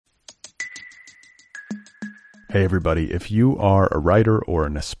Hey everybody, if you are a writer or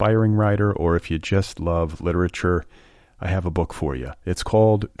an aspiring writer, or if you just love literature, I have a book for you. It's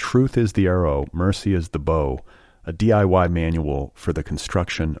called Truth is the Arrow, Mercy is the Bow, a DIY manual for the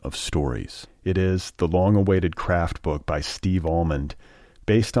construction of stories. It is the long-awaited craft book by Steve Almond,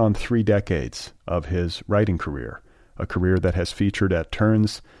 based on 3 decades of his writing career, a career that has featured at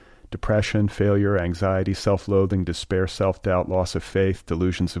turns depression, failure, anxiety, self-loathing, despair, self-doubt, loss of faith,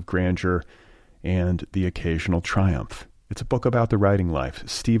 delusions of grandeur, and the occasional triumph. It's a book about the writing life.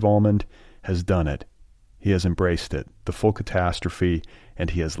 Steve Almond has done it. He has embraced it, the full catastrophe, and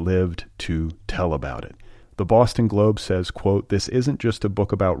he has lived to tell about it. The Boston Globe says, quote, "This isn't just a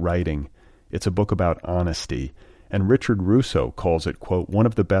book about writing, it's a book about honesty." And Richard Russo calls it, quote, "one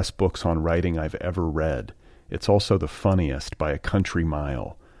of the best books on writing I've ever read. It's also the funniest by a country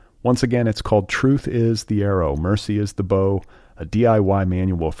mile." Once again, it's called Truth is the Arrow, Mercy is the Bow, a DIY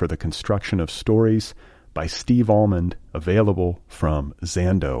manual for the construction of stories by Steve Almond, available from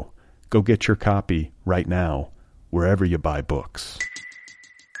Zando. Go get your copy right now, wherever you buy books.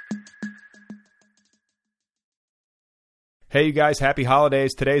 Hey you guys, happy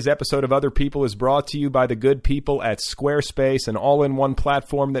holidays. Today's episode of Other People is brought to you by the good people at Squarespace, an all-in-one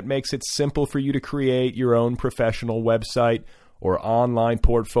platform that makes it simple for you to create your own professional website or online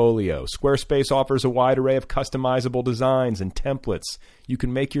portfolio. Squarespace offers a wide array of customizable designs and templates. You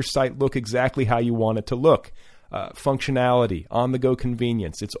can make your site look exactly how you want it to look. Functionality, on-the-go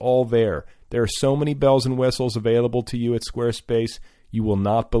convenience, it's all there. There are so many bells and whistles available to you at Squarespace, you will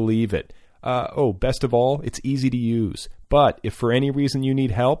not believe it. Best of all, it's easy to use. But if for any reason you need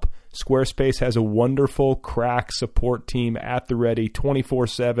help, Squarespace has a wonderful crack support team at the ready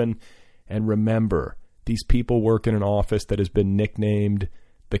 24/7. And remember, these people work in an office that has been nicknamed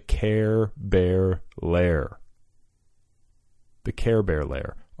the Care Bear Lair. The Care Bear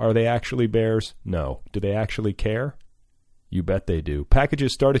Lair. Are they actually bears? No. Do they actually care? You bet they do.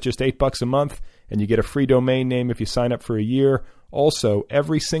 Packages start at just $8 a month, and you get a free domain name if you sign up for a year. Also,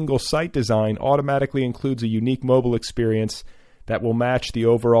 every single site design automatically includes a unique mobile experience that will match the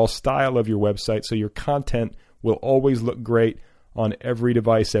overall style of your website, so your content will always look great on every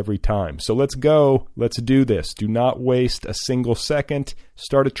device every time. So let's go. Let's do this. Do not waste a single second.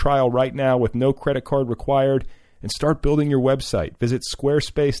 Start a trial right now with no credit card required and start building your website. Visit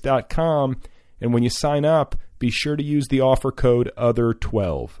squarespace.com, and when you sign up, be sure to use the offer code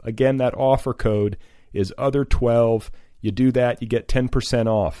OTHER12. Again, that offer code is OTHER12. You do that, you get 10%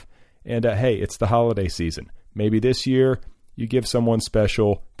 off. And hey, it's the holiday season. Maybe this year you give someone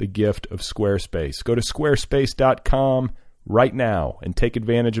special the gift of Squarespace. Go to squarespace.com right now and take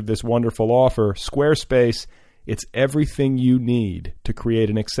advantage of this wonderful offer. Squarespace, it's everything you need to create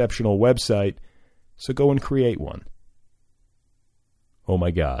an exceptional website, so go and create one. Oh my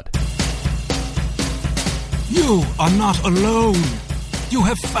God. You are not alone. You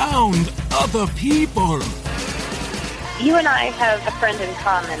have found other people. You and I have a friend in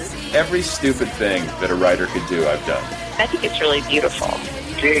common. Every stupid thing that a writer could do, I've done. I think it's really beautiful.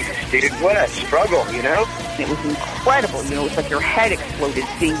 Jesus, dude, what a struggle, you know? It was incredible. It was like your head exploded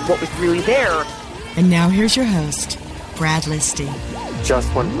seeing what was really there. And now here's your host, Brad Listy.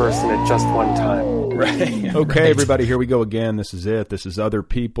 Just one person at just one time. Right. Okay, everybody, here we go again. This is it. This is Other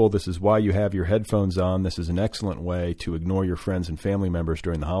People. This is why you have your headphones on. This is an excellent way to ignore your friends and family members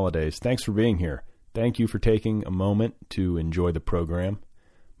during the holidays. Thanks for being here. Thank you for taking a moment to enjoy the program.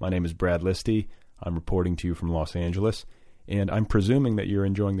 My name is Brad Listy. I'm reporting to you from Los Angeles, and I'm presuming that you're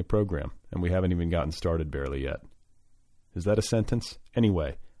enjoying the program, and we haven't even gotten started barely yet. Is that a sentence?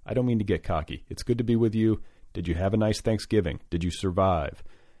 Anyway, I don't mean to get cocky. It's good to be with you. Did you have a nice Thanksgiving? Did you survive?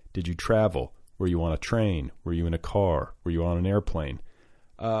 Did you travel? Were you on a train? Were you in a car? Were you on an airplane?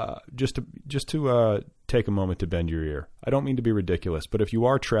 Just to take a moment to bend your ear. I don't mean to be ridiculous, but if you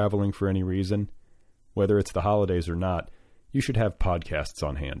are traveling for any reason, whether it's the holidays or not, you should have podcasts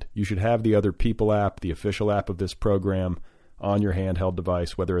on hand. You should have the Other People app, the official app of this program, on your handheld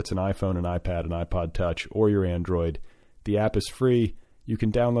device, whether it's an iPhone, an iPad, an iPod Touch, or your Android. The app is free. You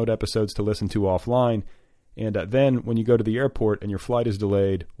can download episodes to listen to offline. And then when you go to the airport and your flight is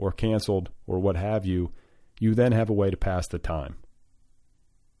delayed or canceled or what have you, you then have a way to pass the time.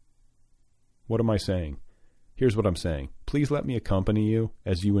 What am I saying? Here's what I'm saying. Please let me accompany you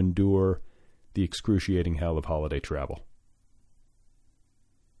as you endure the excruciating hell of holiday travel.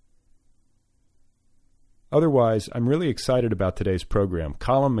 Otherwise, I'm really excited about today's program.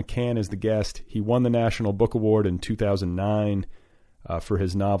 Colum McCann is the guest. He won the National Book Award in 2009 for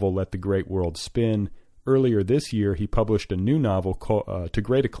his novel Let the Great World Spin. Earlier this year, he published a new novel to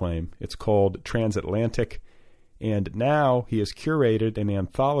great acclaim. It's called Transatlantic. And now he has curated an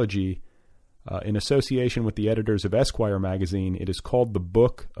anthology In association with the editors of Esquire magazine, it is called The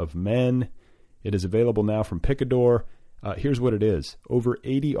Book of Men. It is available now from Picador. Here's what it is. Over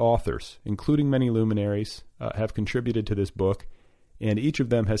 80 authors, including many luminaries, have contributed to this book, and each of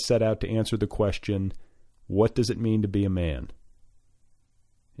them has set out to answer the question, what does it mean to be a man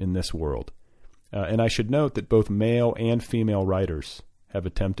in this world? And I should note that both male and female writers have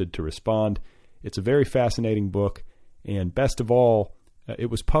attempted to respond. It's a very fascinating book, and best of all,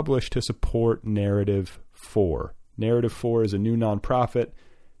 it was published to support Narrative 4. Narrative 4 is a new nonprofit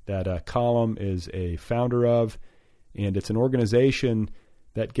that Column is a founder of, and it's an organization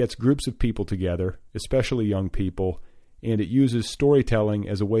that gets groups of people together, especially young people, and it uses storytelling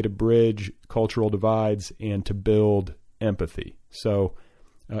as a way to bridge cultural divides and to build empathy. So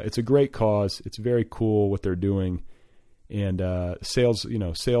it's a great cause. It's very cool what they're doing, and sales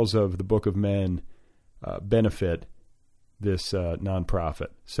of the Book of Men benefit this nonprofit.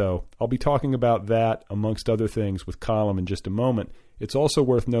 So I'll be talking about that amongst other things with Column in just a moment. It's also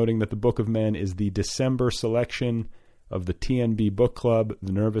worth noting that the Book of Men is the December selection of the TNB Book Club,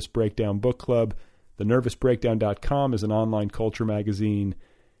 the Nervous Breakdown Book Club. TheNervousBreakdown.com is an online culture magazine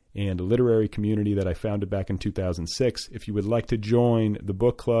and a literary community that I founded back in 2006. If you would like to join the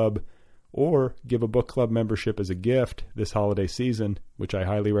book club or give a book club membership as a gift this holiday season, which I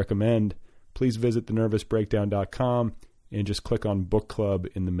highly recommend, please visit TheNervousBreakdown.com and just click on Book Club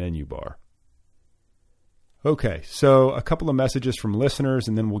in the menu bar. Okay, so a couple of messages from listeners,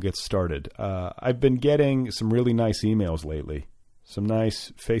 and then we'll get started. I've been getting some really nice emails lately, some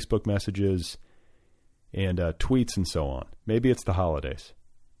nice Facebook messages and tweets and so on. Maybe it's the holidays.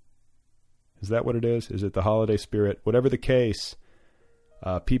 Is that what it is? Is it the holiday spirit? Whatever the case,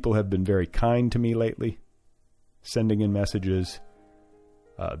 people have been very kind to me lately, sending in messages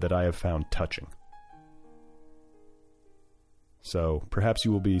that I have found touching. So perhaps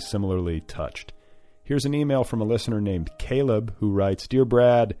you will be similarly touched. Here's an email from a listener named Caleb who writes, Dear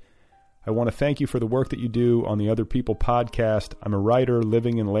Brad, I want to thank you for the work that you do on the Other People podcast. I'm a writer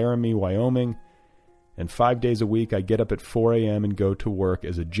living in Laramie, Wyoming, and 5 days a week I get up at 4 a.m. and go to work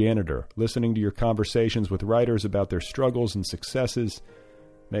as a janitor. Listening to your conversations with writers about their struggles and successes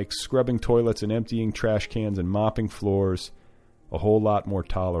makes scrubbing toilets and emptying trash cans and mopping floors a whole lot more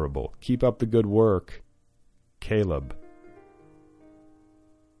tolerable. Keep up the good work, Caleb.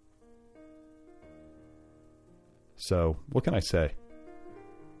 So, what can I say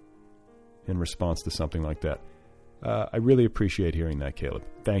in response to something like that? I really appreciate hearing that, Caleb.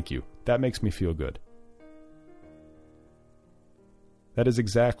 Thank you. That makes me feel good. That is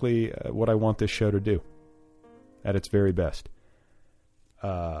exactly what I want this show to do at its very best.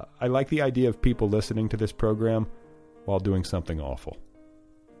 I like the idea of people listening to this program while doing something awful.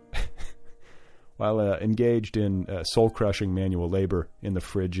 While engaged in soul-crushing manual labor in the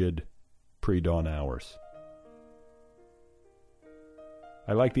frigid pre-dawn hours.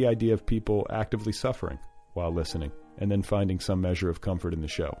 I like the idea of people actively suffering while listening and then finding some measure of comfort in the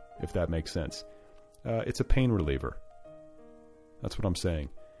show, if that makes sense. It's a pain reliever. That's what I'm saying.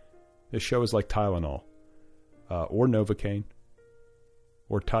 This show is like Tylenol, or Novocaine,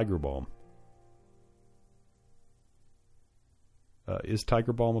 or Tiger Balm. Is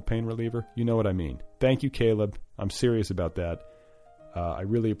Tiger Balm a pain reliever? You know what I mean. Thank you, Caleb. I'm serious about that. I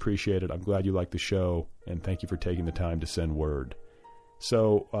really appreciate it. I'm glad you like the show, and thank you for taking the time to send word.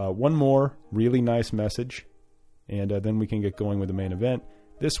 So one more really nice message, and then we can get going with the main event.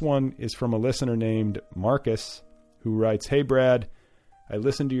 This one is from a listener named Marcus, who writes, Hey, Brad, I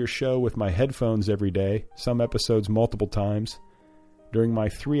listen to your show with my headphones every day, some episodes multiple times. During my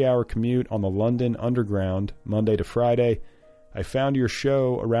 3-hour commute on the London Underground, Monday to Friday, I found your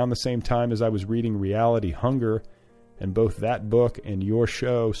show around the same time as I was reading Reality Hunger, and both that book and your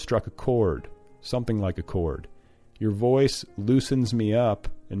show struck a chord, something like a chord. Your voice loosens me up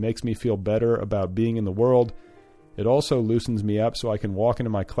and makes me feel better about being in the world. It also loosens me up so I can walk into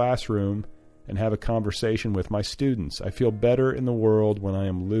my classroom and have a conversation with my students. I feel better in the world when I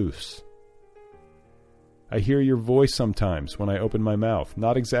am loose. I hear your voice sometimes when I open my mouth.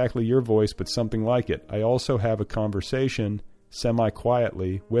 Not exactly your voice, but something like it. I also have a conversation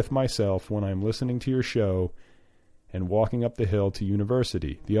semi-quietly with myself when I'm listening to your show and walking up the hill to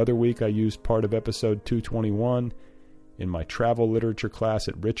university. The other week I used part of episode 221 in my travel literature class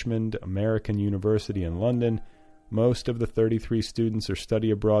at Richmond American University in London. Most of the 33 students are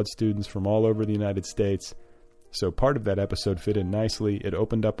study abroad students from all over the United States, so part of that episode fit in nicely. It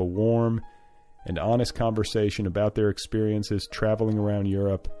opened up a warm and honest conversation about their experiences traveling around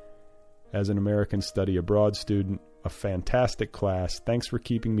Europe as an American study abroad student. A fantastic class. Thanks for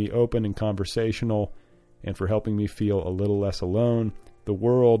keeping me open and conversational and for helping me feel a little less alone. The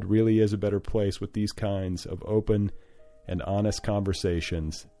world really is a better place with these kinds of open and honest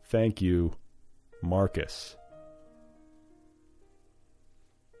conversations. Thank you, Marcus.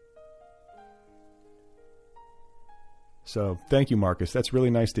 So thank you, Marcus. That's really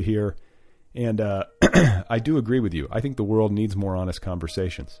nice to hear. And I do agree with you. I think the world needs more honest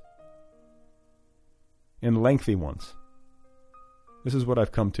conversations. And lengthy ones. This is what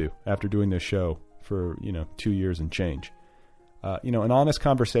I've come to after doing this show for, 2 years and change. An honest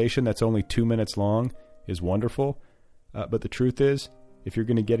conversation that's only 2 minutes long is wonderful. But the truth is, if you're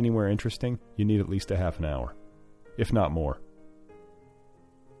going to get anywhere interesting, you need at least a half an hour, if not more.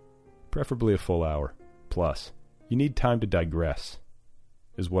 Preferably a full hour plus. You need time to digress,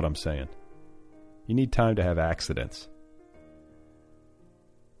 is what I'm saying. You need time to have accidents.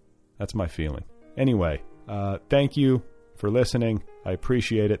 That's my feeling. Anyway, thank you for listening. I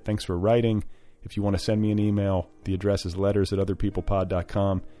appreciate it. Thanks for writing. If you want to send me an email, the address is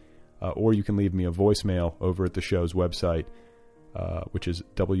letters@otherpeoplepod.com, or you can leave me a voicemail over at the show's website, which is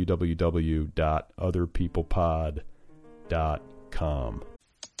www.otherpeoplepod.com.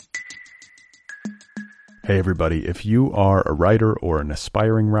 Hey everybody, if you are a writer or an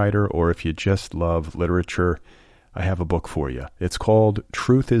aspiring writer, or if you just love literature, I have a book for you. It's called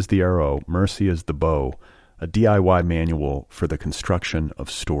Truth is the Arrow, Mercy is the Bow, a DIY manual for the construction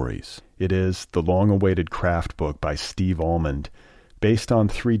of stories. It is the long-awaited craft book by Steve Almond, based on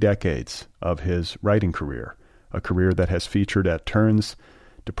 3 decades of his writing career, a career that has featured at turns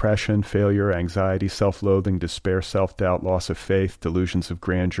depression, failure, anxiety, self-loathing, despair, self-doubt, loss of faith, delusions of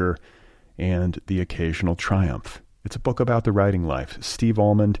grandeur, and the occasional triumph. It's a book about the writing life. Steve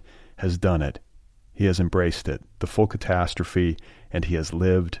Almond has done it. He has embraced it, the full catastrophe, and he has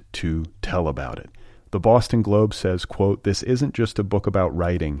lived to tell about it. The Boston Globe says, quote, "This isn't just a book about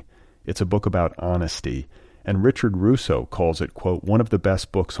writing, it's a book about honesty." And Richard Russo calls it, quote, "one of the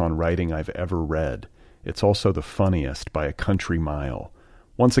best books on writing I've ever read. It's also the funniest by a country mile."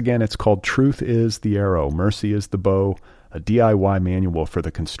 Once again, it's called Truth is the Arrow, Mercy is the Bow, a DIY manual for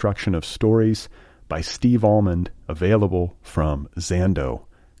the construction of stories by Steve Almond, available from Zando.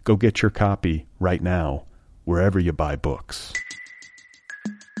 Go get your copy right now, wherever you buy books.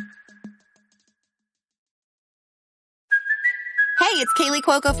 Hey, it's Kaylee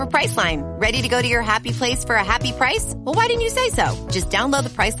Cuoco for Priceline. Ready to go to your happy place for a happy price? Well, why didn't you say so? Just download the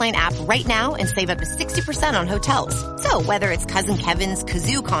Priceline app right now and save up to 60% on hotels. So whether it's Cousin Kevin's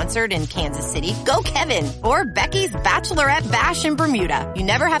Kazoo Concert in Kansas City, go Kevin, or Becky's Bachelorette Bash in Bermuda, you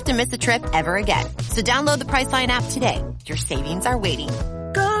never have to miss a trip ever again. So download the Priceline app today. Your savings are waiting.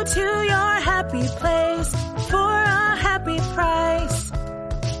 Go to your happy place for a happy price.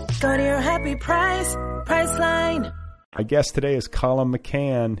 Go to your happy price, Priceline. My guest today is Colum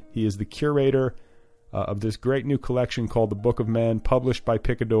McCann. He is the curator of this great new collection called The Book of Men, published by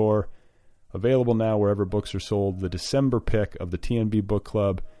Picador, available now wherever books are sold, the December pick of the TNB Book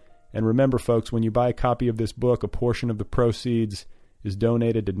Club. And remember, folks, when you buy a copy of this book, a portion of the proceeds is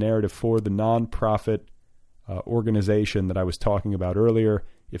donated to Narrative 4, the nonprofit organization that I was talking about earlier.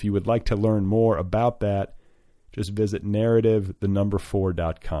 If you would like to learn more about that, just visit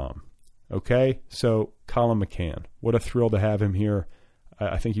narrative4.com. Okay, so Colum McCann, what a thrill to have him here.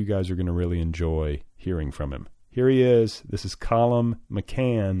 I think you guys are going to really enjoy hearing from him. Here he is. This is Colum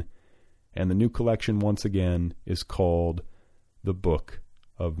McCann, and the new collection, once again, is called The Book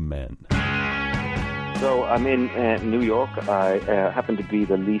of Men. So I'm in New York. I happen to be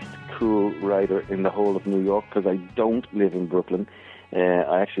the least cool writer in the whole of New York because I don't live in Brooklyn.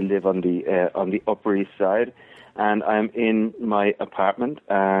 I actually live on the Upper East Side. And I'm in my apartment,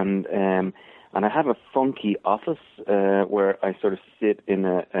 and I have a funky office where I sort of sit in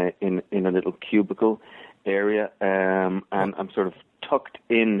a little cubicle area, and I'm sort of tucked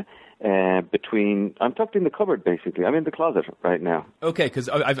in I'm tucked in the cupboard, basically. I'm in the closet right now. Okay, because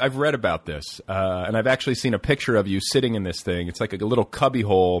I've read about this, and I've actually seen a picture of you sitting in this thing. It's like a little cubby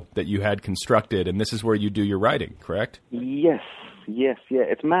hole that you had constructed, and this is where you do your writing, correct? Yes. Yeah,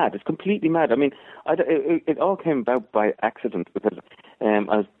 it's mad. It's completely mad. I mean, it all came about by accident because I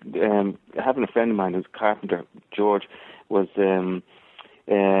was having a friend of mine who's a carpenter, George, was we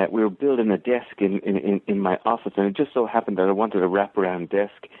were building a desk in my office, and it just so happened that I wanted a wraparound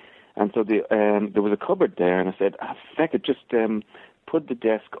desk, and so there was a cupboard there, and I said, if I could just put the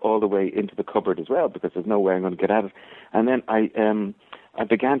desk all the way into the cupboard as well, because there's no way I'm going to get at it. And then I I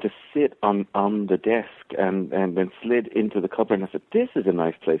began to sit on the desk and then slid into the cupboard, and I said, this is a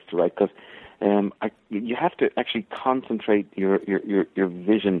nice place to write, because you have to actually concentrate your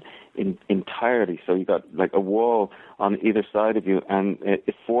vision entirely. So you got like a wall on either side of you, and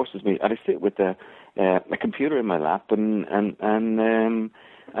it forces me. And I sit with a computer in my lap, and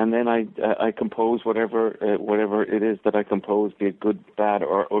then I compose whatever it is that I compose, be it good, bad,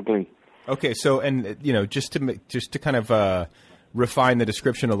 or ugly. Okay, so just to kind of refine the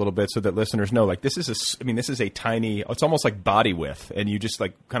description a little bit so that listeners know, like, this is a tiny, it's almost like body width, and you just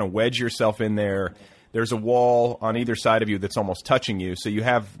like kind of wedge yourself in there. There's a wall on either side of you that's almost touching you, so you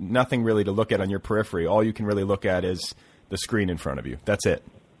have nothing really to look at on your periphery. All you can really look at is the screen in front of you. That's it.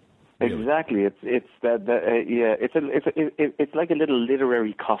 Really. Exactly. It's like a little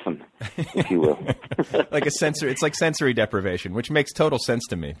literary coffin, if you will. It's like sensory deprivation, which makes total sense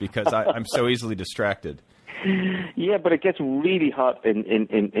to me because I'm so easily distracted. Yeah, but it gets really hot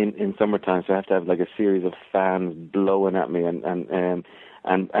in summertime, so I have to have like a series of fans blowing at me, and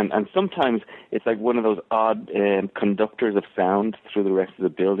sometimes it's like one of those odd conductors of sound through the rest of the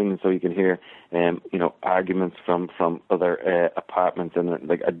building, and so you can hear arguments from other apartments and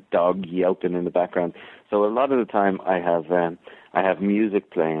like a dog yelping in the background. So a lot of the time I have music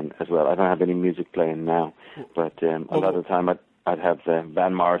playing as well. I don't have any music playing now, but a lot of the time I'd have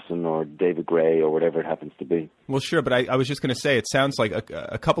Van Morrison or David Gray or whatever it happens to be. Well, sure, but I was just going to say, it sounds like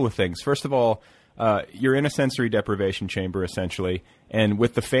a couple of things. First of all, you're in a sensory deprivation chamber, essentially, and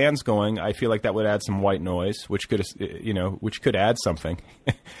with the fans going, I feel like that would add some white noise, which could add something.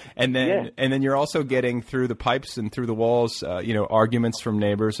 and then you're also getting through the pipes and through the walls, arguments from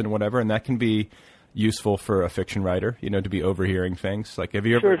neighbors and whatever, and that can be useful for a fiction writer, to be overhearing things. Like, have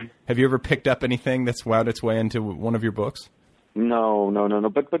you ever picked up anything that's wound its way into one of your books? No.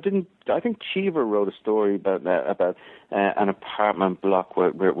 But didn't I think Cheever wrote a story about an apartment block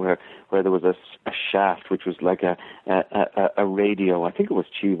where there was a shaft which was like a radio. I think it was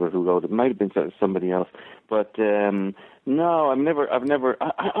Cheever who wrote it. It might have been somebody else. But no, I'm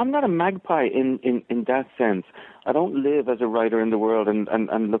not a magpie in that sense. I don't live as a writer in the world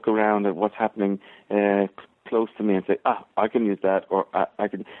and look around at what's happening close to me and say, I can use that, or I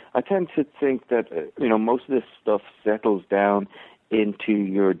can. I tend to think that most of this stuff settles down into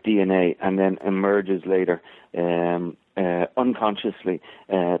your DNA and then emerges later unconsciously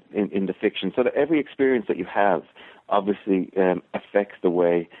in the fiction. So that every experience that you have obviously affects the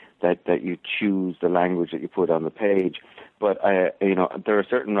way that you choose the language that you put on the page. But there are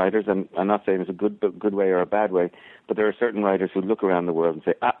certain writers, and I'm not saying it's a good way or a bad way, but there are certain writers who look around the world and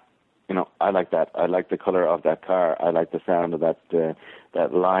say, I like that. I like the color of that car. I like the sound of that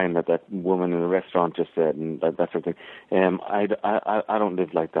line that woman in the restaurant just said, and that sort of thing. I don't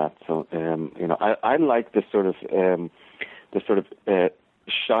live like that. So I like the sort of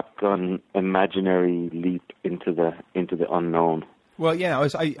shotgun imaginary leap into the unknown. Well, yeah,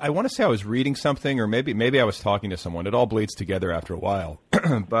 I want to say I was reading something, or maybe I was talking to someone. It all bleeds together after a while,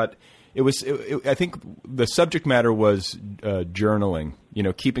 but. I think the subject matter was journaling,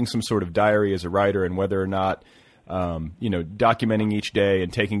 keeping some sort of diary as a writer, and whether or not, documenting each day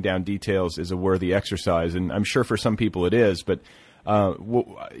and taking down details is a worthy exercise. And I'm sure for some people it is. But,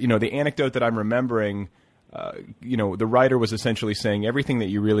 the anecdote that I'm remembering, the writer was essentially saying everything that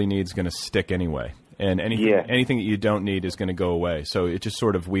you really need is going to stick anyway. And anything that you don't need is going to go away. So it just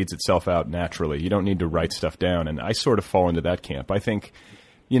sort of weeds itself out naturally. You don't need to write stuff down. And I sort of fall into that camp. I think...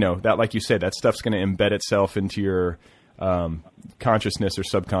 that, like you said, that stuff's going to embed itself into your consciousness or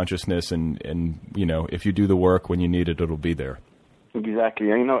subconsciousness, and if you do the work when you need it, it'll be there. Exactly.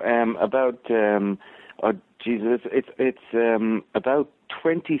 It's about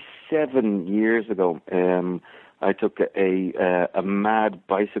 27 years ago. I took a mad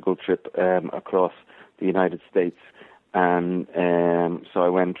bicycle trip across the United States, and so I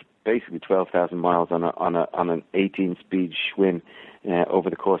went basically 12,000 miles on an 18-speed Schwinn over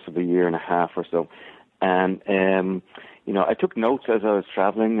the course of a year and a half or so. And I took notes as I was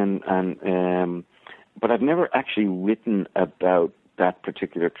traveling, but I've never actually written about that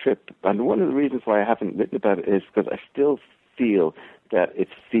particular trip. And one of the reasons why I haven't written about it is because I still feel that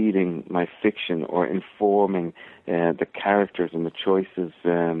it's feeding my fiction or informing the characters and the choices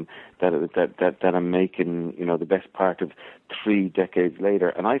that I'm making, the best part of 3 decades later.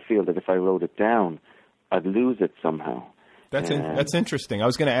 And I feel that if I wrote it down, I'd lose it somehow. That's interesting. I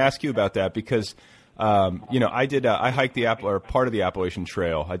was going to ask you about that because, I hiked part of the Appalachian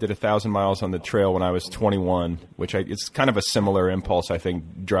Trail. I did 1,000 miles on the trail when I was 21, which it's kind of a similar impulse, I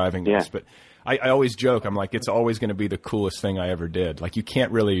think, driving this. But I always joke, I'm like, it's always going to be the coolest thing I ever did. Like, you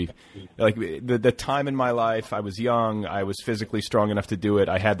can't really, like, the time in my life, I was young, I was physically strong enough to do it,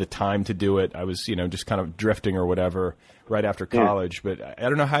 I had the time to do it, I was, you know, just kind of drifting or whatever right after college. But I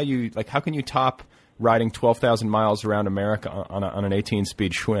don't know how how can you top riding 12,000 miles around America on an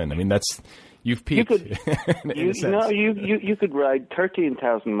 18-speed Schwinn? I mean, you've peaked. You could ride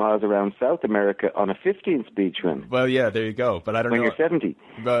 13,000 miles around South America on a 15-speed Schwinn. Well, yeah, there you go. But I don't know. When you're 70.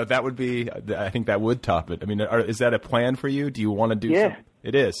 That would be, I think that would top it. I mean, is that a plan for you? Do you want to do something?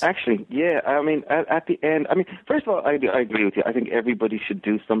 It is. Actually, yeah. I mean, at the end, I mean, first of all, I agree with you. I think everybody should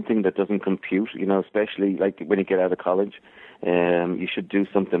do something that doesn't compute, you know, especially like when you get out of college. You should do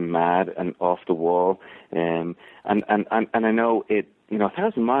something mad and off the wall. And I know it, you know,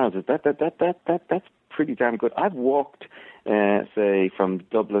 1,000 miles is that's pretty damn good. I've walked, say, from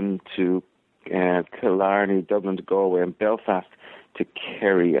Dublin to Killarney, Dublin to Galway, and Belfast to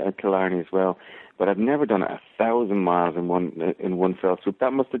Kerry, Killarney as well. But I've never done 1,000 miles in one fell swoop.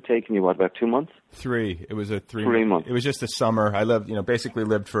 That must have taken you, what, about 2 months? 3. It was a 3 months. It was just a summer. I basically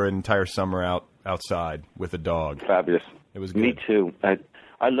lived for an entire summer outside with a dog. Fabulous. It was good. Me too. I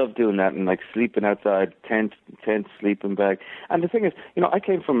love doing that and like sleeping outside, tent, sleeping bag. And the thing is, you know, I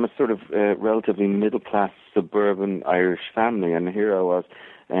came from a sort of relatively middle class suburban Irish family, and here I was.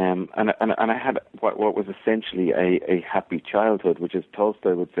 And I had what was essentially a happy childhood, which, as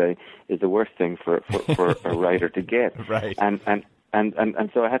Tolstoy would say, is the worst thing for a writer to get. Right. And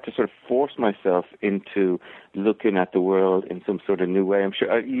so I had to sort of force myself into looking at the world in some sort of new way. I'm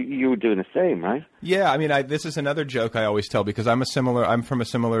sure you were doing the same, right? Yeah, I mean, this is another joke I always tell, because I'm from a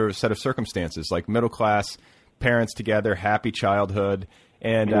similar set of circumstances, like middle class, parents together, happy childhood,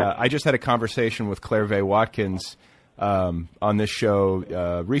 and I just had a conversation with Claire Vaye Watkins on this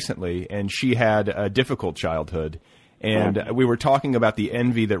show recently, and she had a difficult childhood. And we were talking about the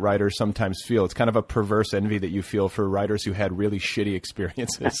envy that writers sometimes feel. It's kind of a perverse envy that you feel for writers who had really shitty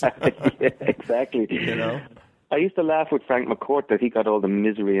experiences. Yeah, exactly. You know? I used to laugh with Frank McCourt that he got all the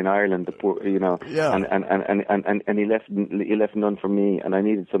misery in Ireland, the poor, you know, and he left none for me, and I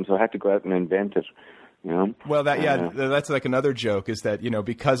needed some, so I had to go out and invent it. You know? Well, that's like another joke, is that, you know,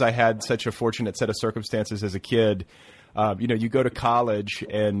 because I had such a fortunate set of circumstances as a kid, you know, you go to college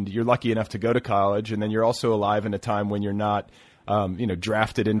and you're lucky enough to go to college, and then you're also alive in a time when you're not, you know,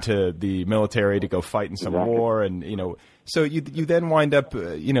 drafted into the military to go fight in some war, and, you know, so you then wind up,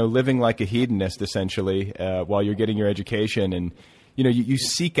 you know, living like a hedonist essentially while you're getting your education, and you know, you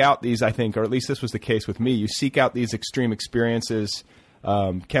seek out these, I think, or at least this was the case with me, you seek out these extreme experiences,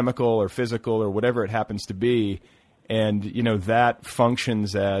 chemical or physical or whatever it happens to be, and you know, that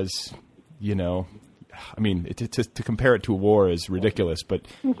functions as, you know, I mean, to compare it to a war is ridiculous, but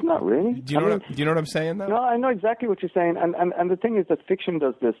it's not really. Do you know what I'm saying, though? No, I know exactly what you're saying, and the thing is that fiction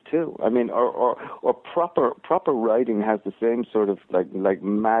does this too. I mean, or proper writing has the same sort of like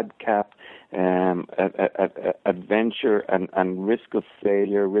madcap adventure and risk of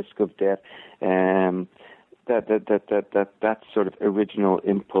failure, risk of death. That sort of original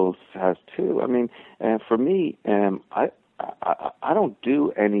impulse has too. I mean, for me, I don't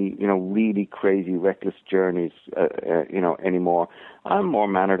do any, you know, really crazy, reckless journeys, you know, anymore. I'm more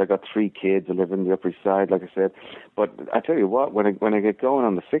mannered. I got 3 kids. I live in the Upper East Side, like I said. But I tell you what, when I get going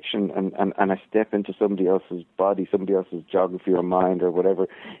on the fiction and I step into somebody else's body, somebody else's geography or mind or whatever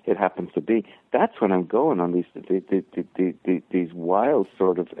it happens to be, that's when I'm going on these wild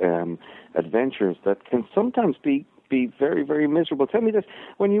sort of adventures that can sometimes be very, very miserable. Tell me this: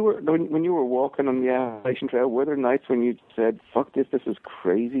 when you were walking on the Appalachian Trail, were there nights when you said, "Fuck this! This is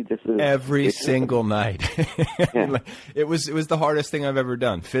crazy. This is every single night." Yeah. It was the hardest thing I've ever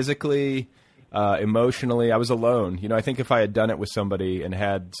done. Physically, emotionally, I was alone. You know, I think if I had done it with somebody and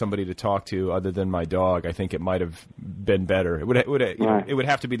had somebody to talk to other than my dog, I think it might have been better. It would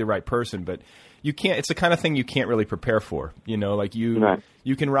have to be the right person, but you can't. It's the kind of thing you can't really prepare for. You know, like you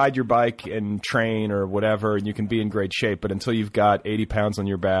can ride your bike and train or whatever, and you can be in great shape, but until you've got 80 pounds on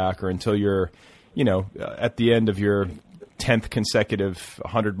your back, or until you're, you know, at the end of your 10th consecutive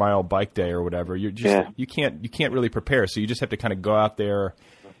 100-mile bike day or whatever, you can't really prepare. So you just have to kind of go out there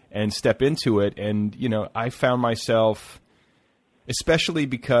and step into it. And, you know, I found myself, especially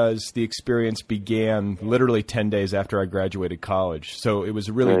because the experience began literally 10 days after I graduated college. So it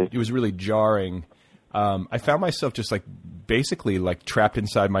was really jarring. I found myself just basically trapped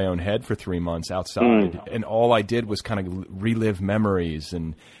inside my own head for 3 months outside. And all I did was kind of relive memories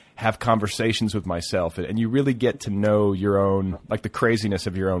and have conversations with myself. And you really get to know your own, the craziness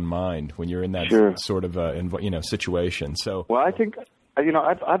of your own mind when you're in that sort of, situation. So, well, I think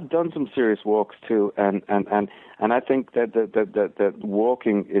I've done some serious walks too, and I think that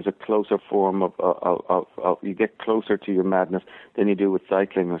walking is a closer form of you get closer to your madness than you do with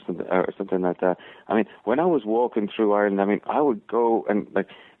cycling or something like that. I mean, when I was walking through Ireland, I mean, I would go and like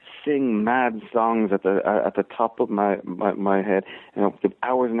sing mad songs at the top of my head, with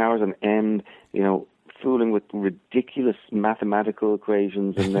hours and hours on end, fooling with ridiculous mathematical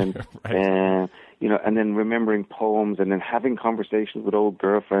equations, and then right. And then remembering poems, and then having conversations with old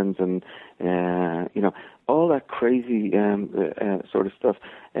girlfriends, and all that crazy sort of stuff.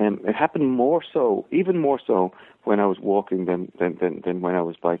 It happened even more so when I was walking than when I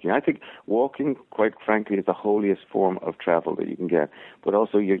was biking. I think walking, quite frankly, is the holiest form of travel that you can get, but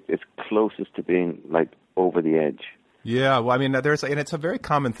also it's closest to being like over the edge. Yeah, well, I mean, and it's a very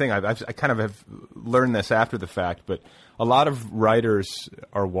common thing. I kind of have learned this after the fact, but a lot of writers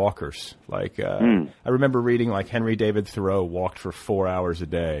are walkers. Like, I remember reading like Henry David Thoreau walked for 4 hours a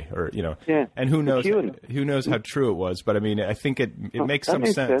day, or Yeah. And who knows how true it was? But I mean, I think it makes some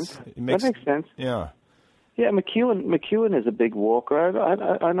sense. That makes sense. Yeah. Yeah, McEwen is a big walker.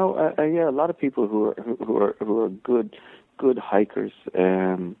 I know. A lot of people who are good hikers.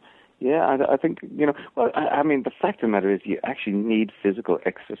 Yeah, I think, well, I mean, the fact of the matter is you actually need physical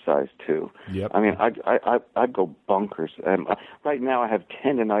exercise, too. Yep. I mean, I'd go bonkers. Right now I have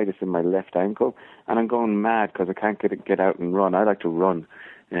tendonitis in my left ankle, and I'm going mad because I can't get out and run. I like to run.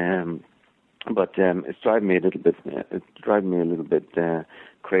 But it's driving me a little bit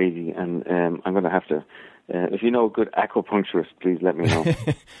crazy, and I'm going to have to... if you know a good acupuncturist, please let me know.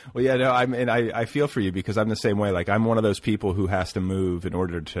 Well, yeah, no, I feel for you because I'm the same way. Like, I'm one of those people who has to move in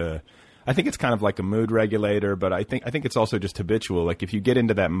order to. I think it's kind of like a mood regulator, but I think it's also just habitual. Like, if you get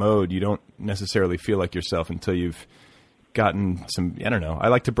into that mode, you don't necessarily feel like yourself until you've gotten some. I don't know. I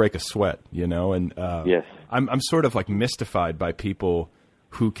like to break a sweat, and yes, I'm sort of like mystified by people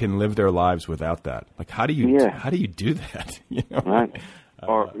who can live their lives without that. Like, how do you do that? Right.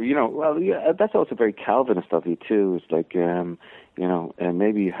 Or, well, yeah, that's also very Calvinist of you, too. It's like,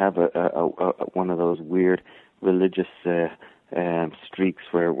 maybe you have a one of those weird religious streaks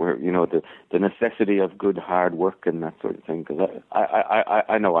where the necessity of good hard work and that sort of thing. Because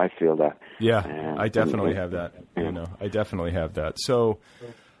I know I feel that. Yeah, I definitely have that. I definitely have that. So...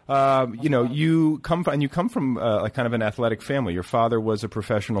 you come from like kind of an athletic family. Your father was a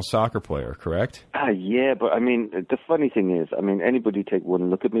professional soccer player, correct? Yeah, but I mean, the funny thing is, anybody take one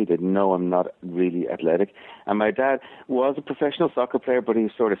look at me, they'd know I'm not really athletic. And my dad was a professional soccer player, but he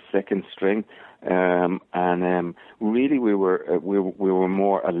was sort of second string. Really, we were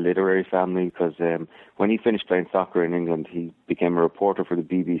more a literary family because when he finished playing soccer in England, he became a reporter for the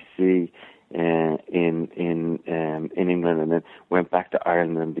BBC. In England, and then went back to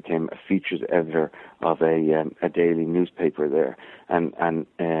Ireland and became a features editor of a daily newspaper there. And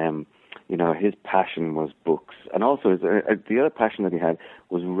his passion was books, and also the other passion that he had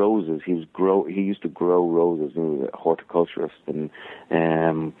was roses. He used to grow roses. He was a horticulturist, and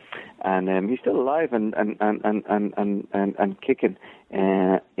he's still alive and kicking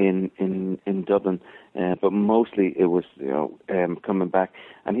in Dublin. But mostly it was coming back,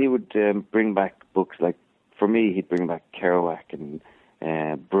 and he would bring back books like, for me, he'd bring back Kerouac and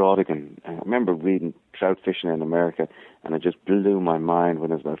Brodigan. I remember reading Trout Fishing in America, and it just blew my mind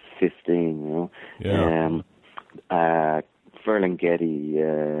when I was about 15. Yeah.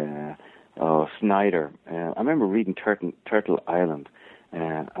 Ferlinghetti, Snyder. I remember reading Turtle Island.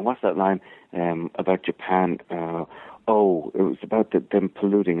 And what's that line about Japan? It was about them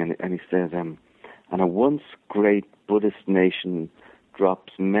polluting, and he says, and a once great Buddhist nation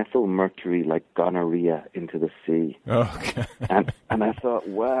drops methyl mercury like gonorrhea into the sea. Okay. And I thought,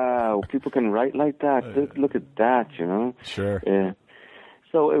 wow, people can write like that. Look at that, Sure.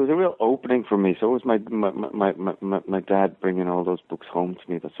 So it was a real opening for me. So it was my dad bringing all those books home to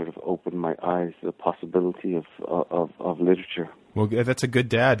me that sort of opened my eyes to the possibility of literature. Well, that's a good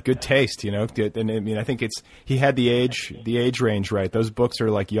dad, good taste, And I mean, I think he had the age range right. Those books are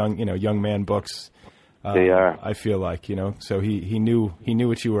like young man books. They are. I feel like, so he knew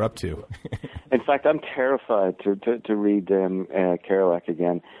what you were up to. In fact, I'm terrified to read Kerouac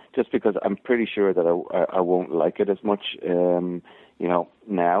again, just because I'm pretty sure that I won't like it as much,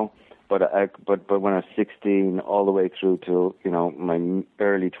 now. But when I was 16, all the way through to my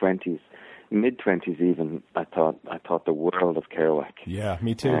early 20s, mid-20s even, I thought the world of Kerouac. Yeah,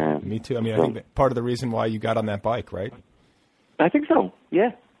 me too. Me too. I mean, I think part of the reason why you got on that bike, right? I think so.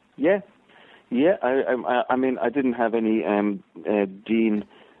 Yeah. I mean, I didn't have any Dean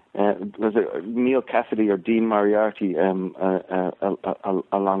was it Neil Cassidy or Dean Moriarty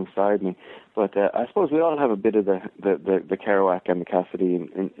alongside me. But I suppose we all have a bit of the Kerouac and the Cassidy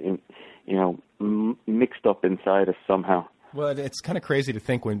in mixed up inside us somehow. Well, it's kind of crazy to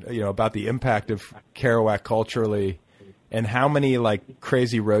think about the impact of Kerouac culturally, and how many like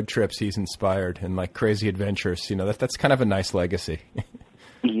crazy road trips he's inspired and like crazy adventures. That's kind of a nice legacy.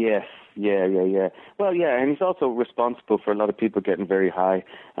 Yes. Yeah. Well, yeah, and he's also responsible for a lot of people getting very high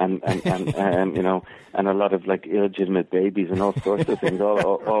and and a lot of like illegitimate babies and all sorts of things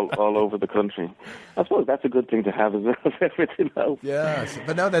all over the country. I suppose that's a good thing to have as well as everything else. Yeah,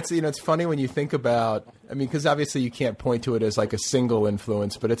 but no, that's it's funny when you think about. I mean, because obviously you can't point to it as like a single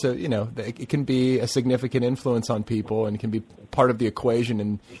influence, but it's it can be a significant influence on people and can be part of the equation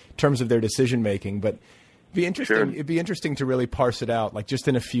in terms of their decision making. But it'd be interesting to really parse it out, like just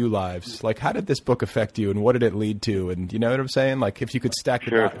in a few lives. Like, how did this book affect you, and what did it lead to? And you know what I'm saying? Like, if you could stack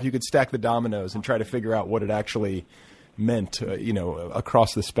the dominoes and try to figure out what it actually meant,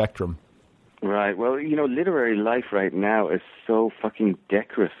 across the spectrum. Right. Well, literary life right now is so fucking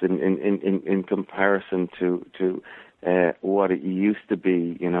decorous in comparison to what it used to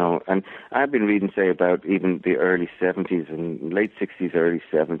be, and I've been reading, say, about even the early 70s and late 60s, early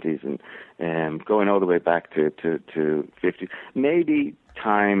 70s, and going all the way back to 50s. Maybe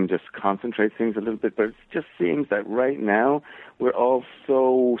time just concentrates things a little bit, but it just seems that right now we're all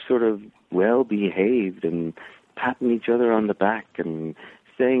so sort of well-behaved and patting each other on the back and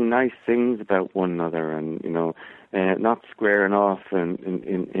saying nice things about one another, and not squaring off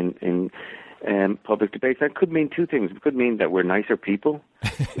in public debates. That could mean two things. It could mean that we're nicer people,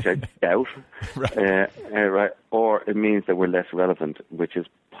 which I doubt, right? Or it means that we're less relevant, which is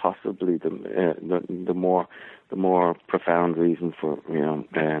possibly the more profound reason for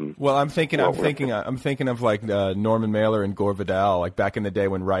Well, I'm thinking of like Norman Mailer and Gore Vidal, like back in the day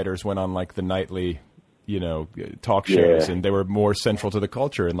when writers went on like the nightly talk shows, and they were more central to the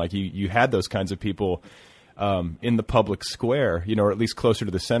culture, and like you had those kinds of people in the public square, or at least closer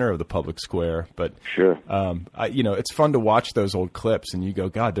to the center of the public square. But sure, it's fun to watch those old clips, and you go,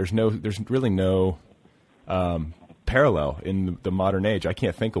 God, there's really no parallel in the modern age. I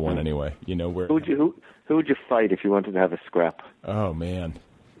can't think of one anyway. Where who would you fight if you wanted to have a scrap? Oh man,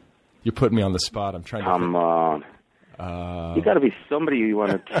 you're putting me on the spot. I'm trying to. Come on, you got to be somebody you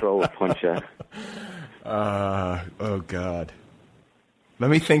want to throw a punch at. Oh God. Let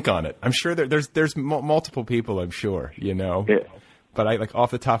me think on it. I'm sure there's multiple people. I'm sure, Yeah. But I like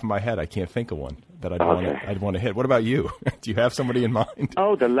off the top of my head, I can't think of one that I'd want to hit. What about you? Do you have somebody in mind?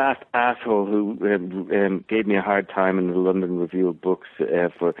 Oh, the last asshole who gave me a hard time in the London Review of Books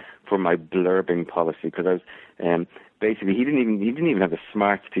for my blurbing policy, because I was basically he didn't even have the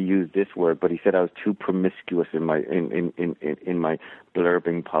smarts to use this word, but he said I was too promiscuous in my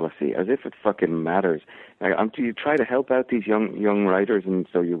blurbing policy, as if it fucking matters. You try to help out these young writers, and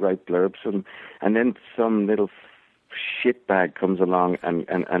so you write blurbs for them, and then some little shitbag comes along and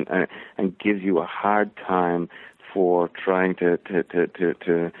gives you a hard time for trying to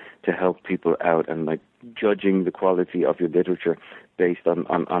help people out, and like judging the quality of your literature based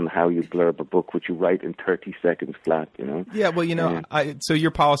on how you blurb a book, which you write in 30 seconds flat, Yeah, well, so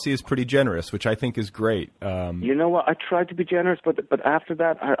your policy is pretty generous, which I think is great. You know what? I tried to be generous, but after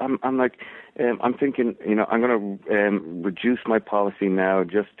that, I'm like, I'm thinking, I'm going to reduce my policy now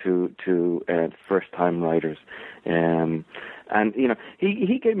just to first-time writers. And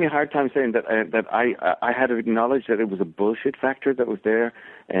he gave me a hard time saying that I had to acknowledge that it was a bullshit factor that was there,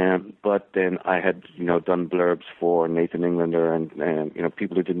 but then I had done blurbs for Nathan Englander and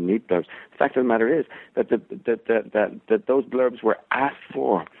people who didn't need blurbs. The fact of the matter is that that those blurbs were asked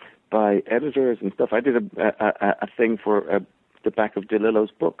for by editors and stuff. I did a thing for the back of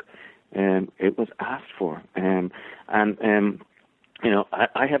DeLillo's book, and it was asked for, and I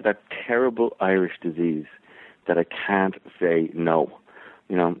have that terrible Irish disease that I can't say no,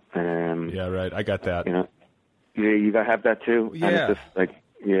 yeah, right. I got that. You gotta have that too. Yeah. And it's just like,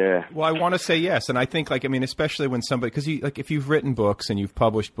 yeah. Well, I want to say yes, and I think especially when somebody, because if you've written books and you've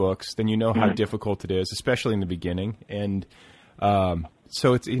published books, then you know how difficult it is, especially in the beginning, and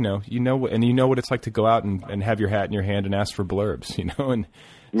so it's and you know what it's like to go out and have your hat in your hand and ask for blurbs, and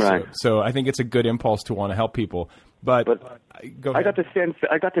right. So I think it's a good impulse to want to help people. But go ahead. I got the sense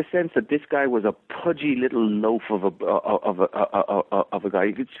that this guy was a pudgy little loaf of a guy.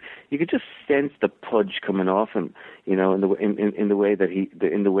 You could just sense the pudge coming off him, in the way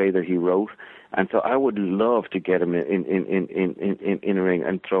that he wrote. And so I would love to get him in a ring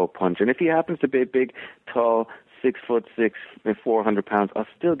and throw a punch. And if he happens to be a big, tall, 6'6", 400 pounds, I'll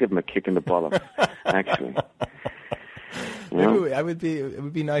still give him a kick in the bollocks. Actually. Maybe it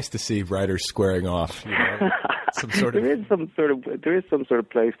would be nice to see writers squaring off. You know, there is some sort of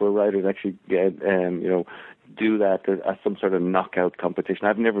place where writers actually get, do that as some sort of knockout competition.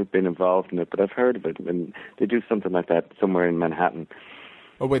 I've never been involved in it, but I've heard of it, and they do something like that somewhere in Manhattan.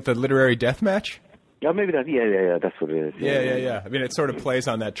 Oh, wait, the literary death match? Yeah, maybe that. Yeah. That's what it is. Yeah. I mean, it sort of plays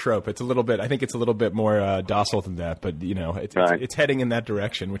on that trope. It's a little bit. I think it's a little bit more docile than that, but it's heading in that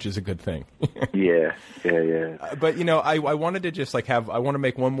direction, which is a good thing. Yeah. But I wanted to just I want to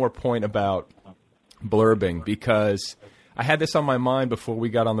make one more point about blurbing, because I had this on my mind before we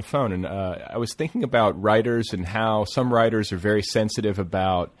got on the phone, and I was thinking about writers and how some writers are very sensitive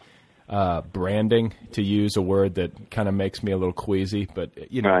about branding, to use a word that kind of makes me a little queasy, but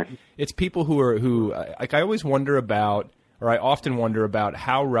it's people who I always wonder about, or I often wonder about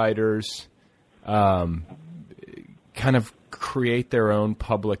how writers kind of create their own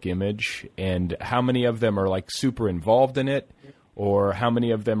public image, and how many of them are super involved in it, or how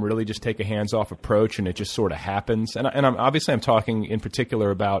many of them really just take a hands-off approach and it just sort of happens. And I'm talking in particular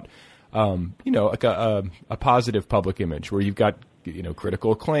about a positive public image where you've got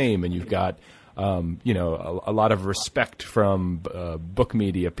critical acclaim, and you've got a lot of respect from book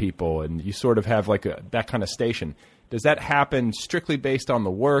media people, and you sort of have that kind of station. Does that happen strictly based on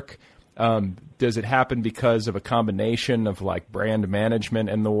the work? Does it happen because of a combination of brand management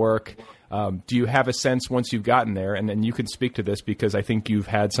and the work? Do you have a sense once you've gotten there, and then you can speak to this because I think you've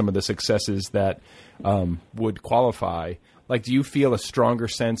had some of the successes that would qualify. Do you feel a stronger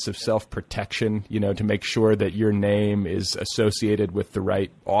sense of self-protection, to make sure that your name is associated with the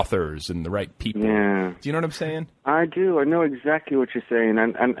right authors and the right people? Yeah. Do you know what I'm saying? I do. I know exactly what you're saying,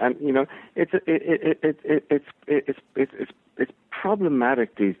 and it's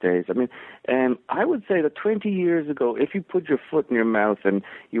problematic these days. I mean, I would say that 20 years ago, if you put your foot in your mouth and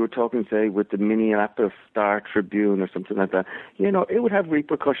you were talking, say, with the Minneapolis Star Tribune or something like that, it would have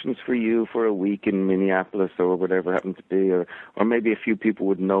repercussions for you for a week in Minneapolis or whatever it happened to be, or maybe a few people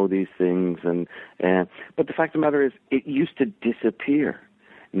would know these things. But the fact of the matter is, it used to disappear.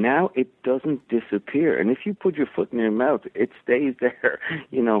 Now it doesn't disappear, and if you put your foot in your mouth, it stays there,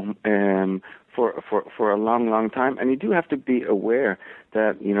 for a long, long time. And you do have to be aware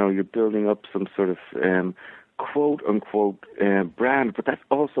that you're building up some sort of quote unquote brand, but that's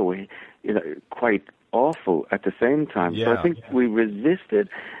also quite awful at the same time. Yeah. So I think we resist it,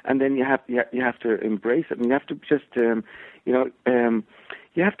 and then you have to embrace it, and you have to just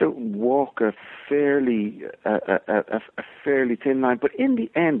you have to walk a fairly thin line. But in the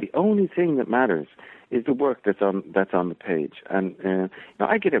end, the only thing that matters is the work that's on the page. And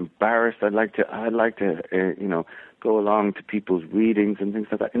I get embarrassed. I'd like to go along to people's readings and things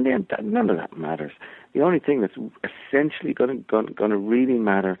like that. In the end, none of that matters. The only thing that's essentially going to really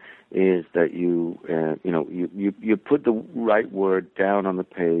matter is that you put the right word down on the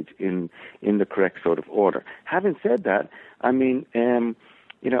page in the correct sort of order. Having said that, I mean,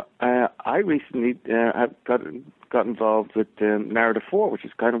 I recently have got involved with Narrative 4, which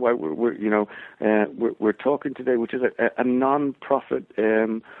is kind of why we're talking today, which is a non-profit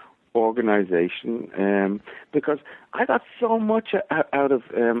organization, because I got so much out of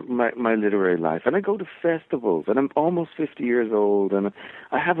my literary life, and I go to festivals, and I'm almost 50 years old, and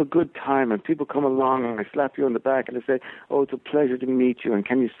I have a good time, and people come along and I slap you on the back and they say, "Oh, it's a pleasure to meet you, and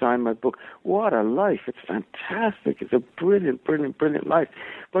can you sign my book?" What a life! It's fantastic. It's a brilliant, brilliant, brilliant life.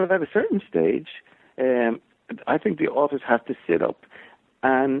 But at a certain stage, I think the authors have to sit up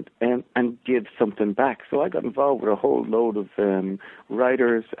and give something back. So I got involved with a whole load of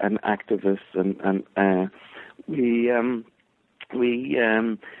writers and activists, and we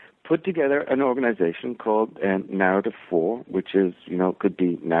put together an organization called Narrative 4, which is, could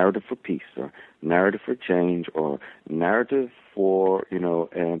be Narrative for Peace, or Narrative for Change, or Narrative for,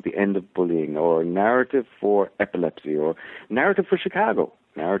 the end of bullying, or Narrative for epilepsy, or Narrative for Chicago,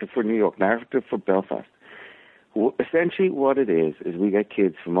 Narrative for New York, Narrative for Belfast. Essentially what it is we get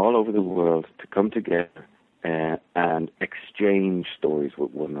kids from all over the world to come together and exchange stories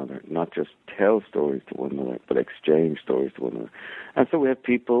with one another, not just tell stories to one another, but exchange stories to one another. And so we have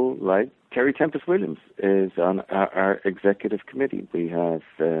people like Terry Tempest Williams is on our executive committee. We have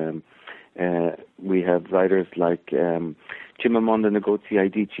writers like Chimamanda Ngozi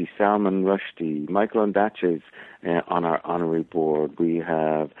Adichie, Salman Rushdie, Michael Ondaatje on our honorary board. We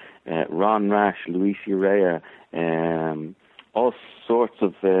have Ron Rash, Luis Urrea, all sorts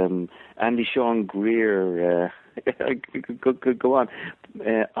of Andy Sean Greer, could go on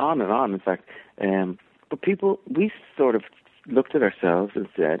and on, in fact. But people, we sort of looked at ourselves and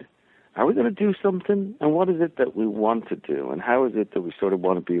said, are we going to do something? And what is it that we want to do? And how is it that we sort of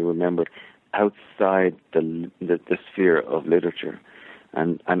want to be remembered? outside the sphere of literature.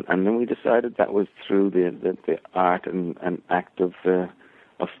 And then we decided that was through the art and act of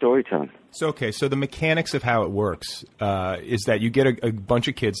storytelling. So the mechanics of how it works is that you get a bunch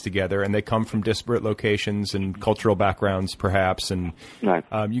of kids together, and they come from disparate locations and cultural backgrounds, perhaps, and right.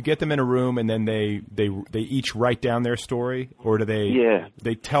 You get them in a room, and then they each write down their story, or do they? Yeah.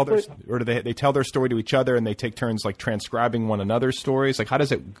 They tell their or do they tell their story to each other, and they take turns like transcribing one another's stories? Like how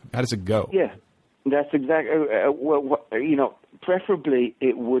does it go? Yeah, that's exactly. Preferably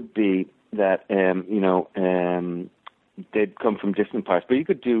it would be that they'd come from distant parts, but you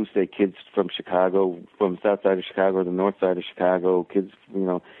could do, say, kids from Chicago, from the south side of Chicago, or the north side of Chicago. Kids,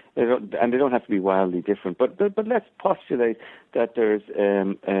 they don't have to be wildly different. But let's postulate that there's,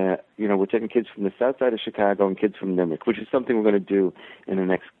 we're taking kids from the south side of Chicago and kids from Limerick, which is something we're going to do in the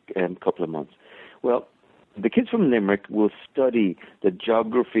next couple of months. Well, the kids from Limerick will study the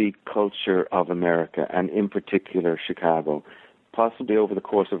geography, culture of America, and in particular Chicago, possibly over the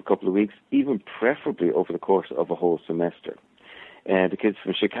course of a couple of weeks, even preferably over the course of a whole semester. The kids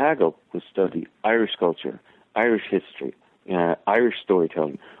from Chicago will study Irish culture, Irish history, Irish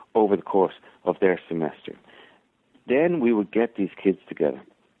storytelling over the course of their semester. Then we would get these kids together,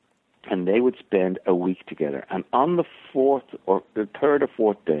 and they would spend a week together. And on the third or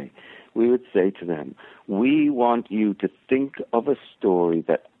fourth day, we would say to them, we want you to think of a story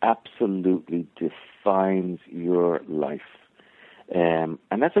that absolutely defines your life. And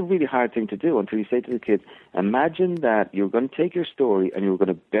that's a really hard thing to do until you say to the kids, imagine that you're going to take your story and you're going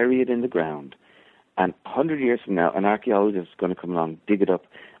to bury it in the ground. And 100 years from now, an archaeologist is going to come along, dig it up,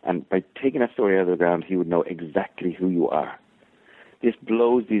 and by taking that story out of the ground, he would know exactly who you are. This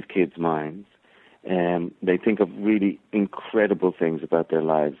blows these kids' minds. They think of really incredible things about their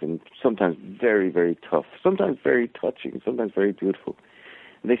lives, and sometimes very, very tough, sometimes very touching, sometimes very beautiful.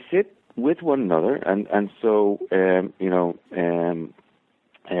 They sit with one another, and so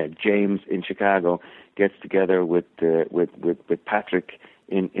James in Chicago gets together with Patrick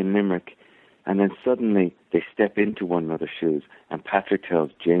in Limerick, and then suddenly they step into one another's shoes, and Patrick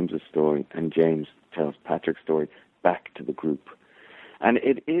tells James's story, and James tells Patrick's story back to the group. And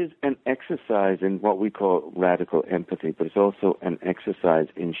it is an exercise in what we call radical empathy, but it's also an exercise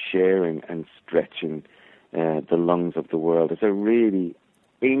in sharing and stretching the lungs of the world. It's a really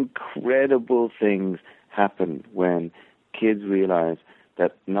incredible things happen when kids realize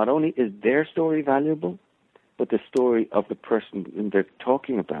that not only is their story valuable, but the story of the person they're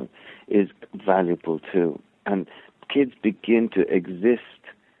talking about is valuable too. And kids begin to exist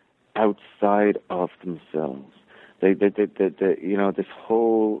outside of themselves. This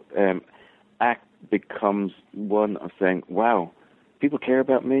whole act becomes one of saying, "Wow, people care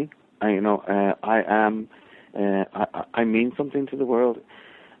about me. I mean something to the world."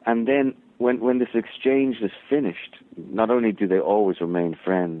 And then when this exchange is finished, not only do they always remain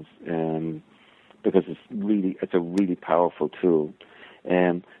friends, because it's a really powerful tool.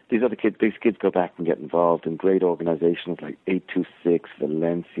 These kids go back and get involved in great organizations like 826,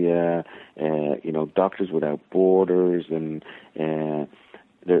 Valencia, Doctors Without Borders, and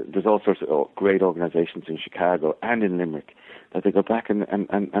there's all sorts of great organizations in Chicago and in Limerick that they go back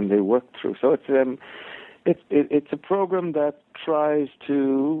and they work through. So it's a program that tries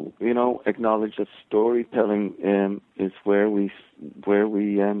to, acknowledge that storytelling is where we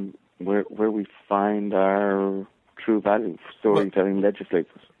find our true value. Storytelling legislates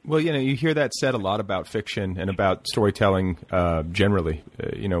us. Well, you hear that said a lot about fiction and about storytelling generally.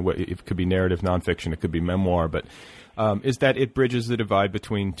 It could be narrative nonfiction, it could be memoir, but is that it bridges the divide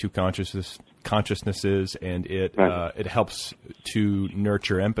between two consciousnesses, and it helps to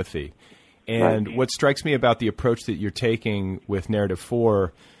nurture empathy. And what strikes me about the approach that you're taking with Narrative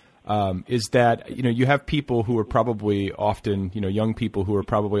 4 is that, you have people who are probably often, young people who are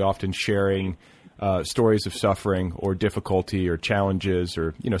probably often sharing stories of suffering or difficulty or challenges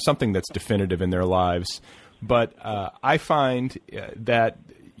or, something that's definitive in their lives. But I find that,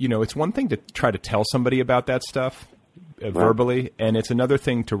 it's one thing to try to tell somebody about that stuff verbally, and it's another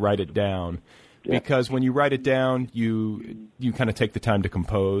thing to write it down. Yeah. Because when you write it down, you kind of take the time to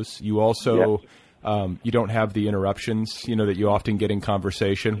compose. You also you don't have the interruptions, that you often get in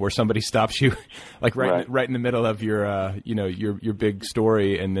conversation where somebody stops you, like right in the middle of your your big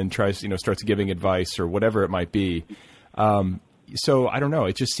story, and then starts giving advice or whatever it might be. So I don't know.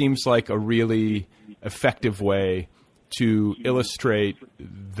 It just seems like a really effective way to illustrate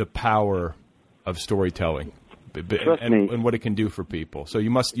the power of storytelling. And what it can do for people. So you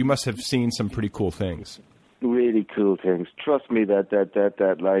must have seen some pretty cool things. really cool things. Trust me that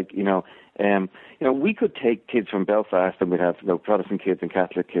like, we could take kids from Belfast and we'd have Protestant kids and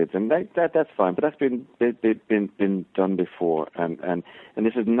Catholic kids, and that's fine. But that's been done before, and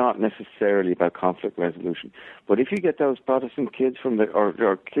this is not necessarily about conflict resolution. But if you get those Protestant kids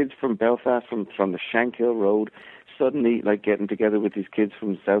or kids from Belfast from the Shankill Road, suddenly like getting together with these kids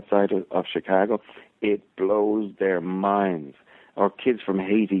from the south side of Chicago, it blows their minds. Or kids from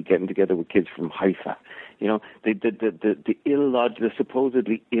Haiti getting together with kids from Haifa, the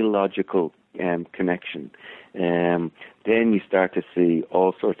supposedly illogical connection. Then you start to see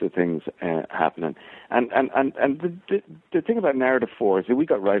all sorts of things happening. And the thing about Narrative 4 is that we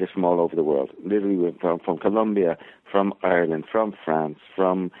got writers from all over the world. Literally from Colombia, from Ireland, from France,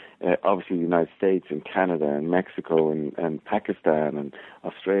 from obviously the United States and Canada and Mexico and Pakistan and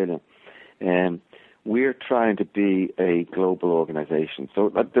Australia. We're trying to be a global organization.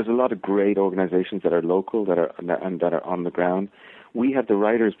 So there's a lot of great organizations that are local, that are on the ground. We have the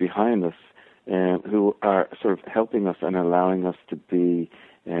writers behind us who are sort of helping us and allowing us to be.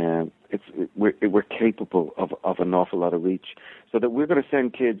 We're capable of an awful lot of reach. So that we're going to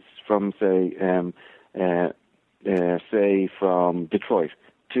send kids from say from Detroit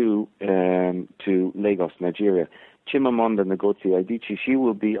to Lagos, Nigeria. Chimamanda Ngozi Adichie, she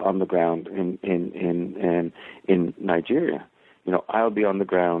will be on the ground in Nigeria. I'll be on the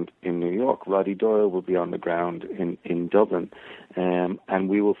ground in New York. Roddy Doyle will be on the ground in Dublin, and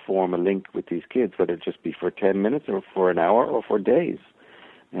we will form a link with these kids, whether it just be for 10 minutes or for an hour or for days.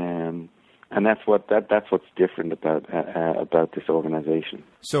 And that's what's different about this organization.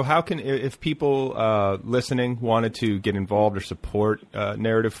 So how can, if people listening wanted to get involved or support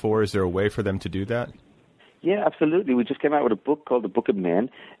Narrative 4, is there a way for them to do that? Yeah, absolutely. We just came out with a book called The Book of Men,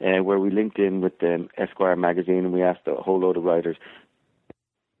 where we linked in with Esquire magazine, and we asked a whole load of writers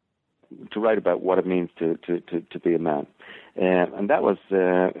to write about what it means to be a man, and that was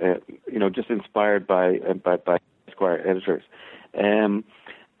just inspired by Esquire editors, and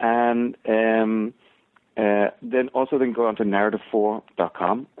then go on to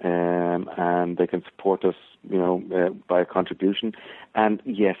narrative4.com, and they can support us, by a contribution. And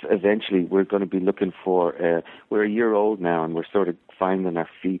yes, eventually we're going to be looking for. We're a year old now, and we're sort of finding our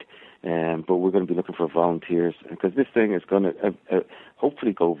feet. But we're going to be looking for volunteers, because this thing is going to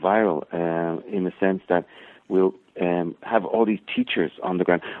hopefully go viral in the sense that we'll have all these teachers on the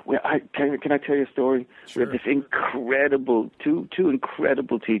ground. Can I tell you a story? Sure. We have this incredible, two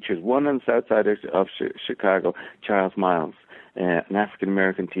incredible teachers. One on the south side of Chicago, Charles Miles, an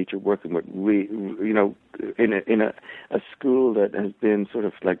African-American teacher working with, in a school that has been sort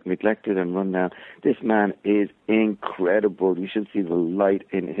of like neglected and run down. This man is incredible. You should see the light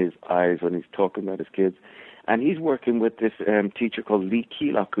in his eyes when he's talking about his kids. And he's working with this teacher called Lee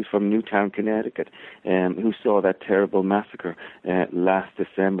Keelock, who's from Newtown, Connecticut, who saw that terrible massacre last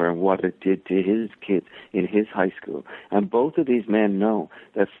December and what it did to his kids in his high school. And both of these men know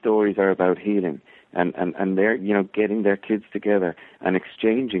that stories are about healing. And they're, getting their kids together and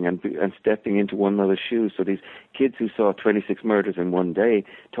exchanging and stepping into one another's shoes. So these kids who saw 26 murders in one day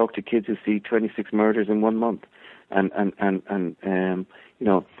talk to kids who see 26 murders in 1 month.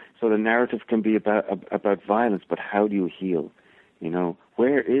 So the narrative can be about violence, but how do you heal?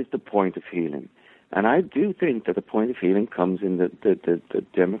 Where is the point of healing? And I do think that the point of healing comes in the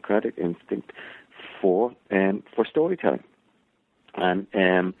democratic instinct for storytelling, and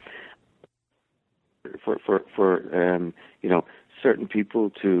for certain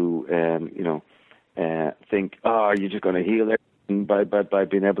people to think, you're just going to heal everything by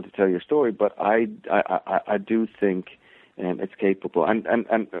being able to tell your story. But I do think it's capable, and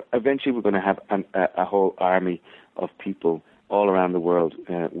eventually we're going to have a whole army of people all around the world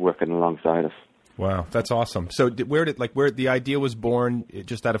working alongside us. Wow, that's awesome. So where the idea was born,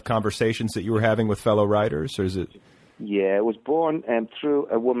 just out of conversations that you were having with fellow writers, or is it? Yeah, it was born through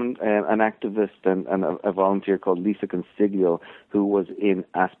a woman, an activist and a volunteer called Lisa Consiglio, who was in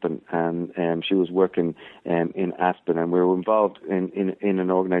Aspen, and she was working in Aspen, and we were involved in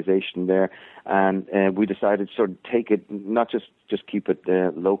an organization there, and we decided to sort of take it, not just keep it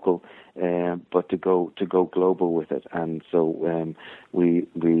local, but to go global with it. And so we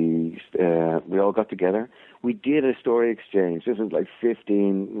all got together. We did a story exchange. This was like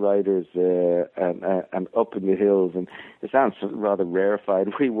 15 writers and up in the hills, and it sounds rather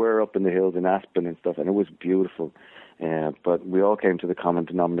rarefied. We were up in the hills in Aspen and stuff, and it was beautiful. But we all came to the common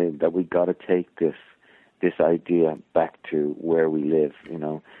denominator that we got to take this idea back to where we live,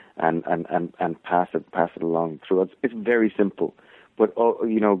 and pass it along through. It's very simple, but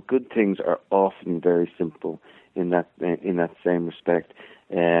good things are often very simple in that same respect.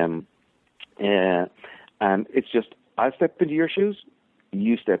 And it's just, I step into your shoes,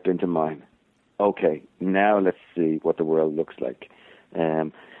 you step into mine. Okay, now let's see what the world looks like.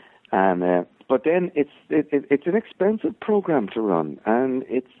 But then it's an expensive program to run, and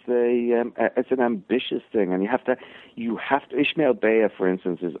it's an ambitious thing, and you have to. Ishmael Bea, for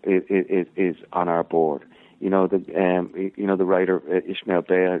instance, is on our board. The writer Ishmael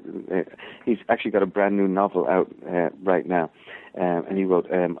Bea. He's actually got a brand new novel out right now, and he wrote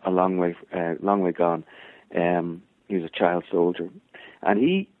A Long Way Gone. He was a child soldier, and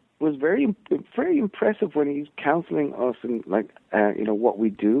he was very impressive when he's counseling us and what we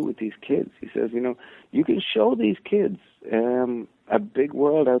do with these kids. He says, you can show these kids a big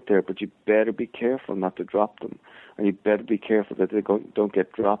world out there, but you better be careful not to drop them, and you better be careful that they don't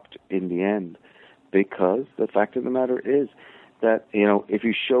get dropped in the end, because the fact of the matter is that if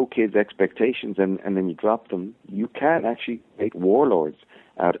you show kids expectations and then you drop them, you can actually make warlords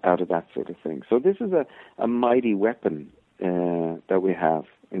out of that sort of thing. So this is a mighty weapon that we have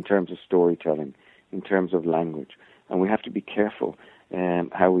in terms of storytelling, in terms of language. And we have to be careful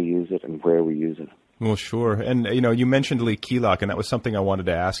how we use it and where we use it. Well, sure. And, you mentioned Lee Keelock, and that was something I wanted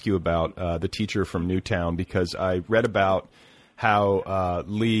to ask you about, the teacher from Newtown, because I read about how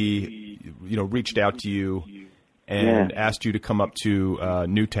Lee, reached out to you and asked you to come up to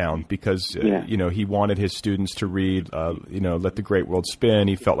Newtown because, he wanted his students to read, Let the Great World Spin.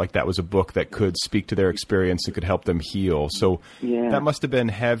 He felt like that was a book that could speak to their experience and could help them heal. So that must have been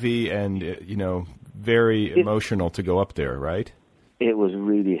heavy and, very emotional to go up there, right? It was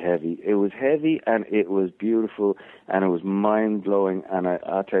really heavy. It was heavy, and it was beautiful, and it was mind-blowing. And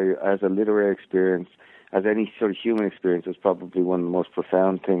I'll tell you, as a literary experience, as any sort of human experience, it's probably one of the most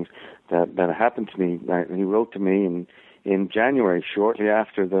profound things that happened to me. He wrote to me in January, shortly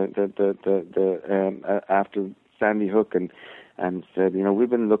after after Sandy Hook, and said, we've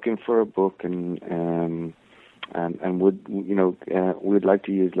been looking for a book, and we'd like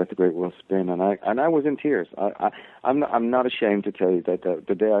to use Let the Great World Spin. And I was in tears. I'm not ashamed to tell you that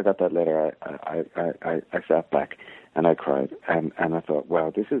the day I got that letter, I sat back and I cried, and I thought,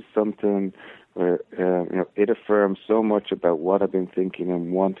 wow, this is something where it affirms so much about what I've been thinking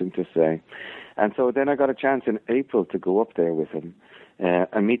and wanting to say. And so then I got a chance in April to go up there with him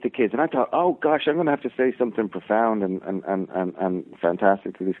and meet the kids. And I thought, oh gosh, I'm going to have to say something profound and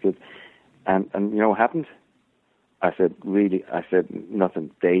fantastic to these kids. And you know what happened? I said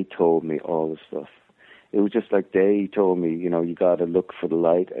nothing. They told me all the stuff. It was just like they told me, you got to look for the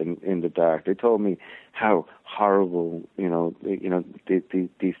light in the dark. They told me how horrible,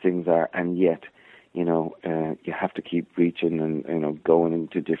 these things are, and yet, you have to keep reaching and, going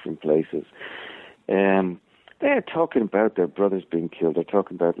into different places. They're talking about their brothers being killed. They're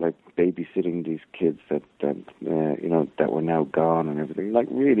talking about like babysitting these kids that were now gone and everything. Like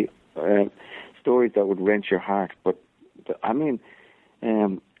really, stories that would wrench your heart. But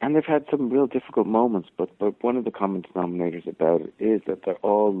and they've had some real difficult moments, but one of the common denominators about it is that they're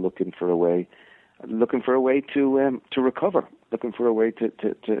all looking for a way to recover, looking for a way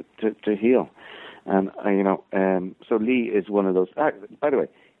to heal. And so Lee is one of those. By the way,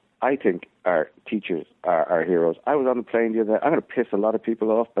 I think our teachers are our heroes. I was on the plane the other day. I'm going to piss a lot of people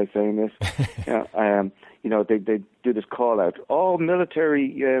off by saying this. They do this call out. All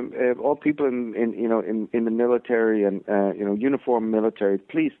military, all people in the military and uniformed military,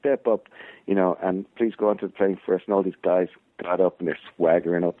 please step up, and please go onto the plane first. And all these guys got up and they're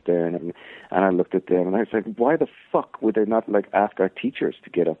swaggering up there, and I looked at them and I said, why the fuck would they not ask our teachers to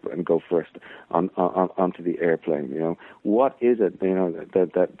get up and go first onto the airplane? What is it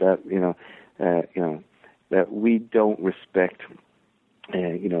that we don't respect?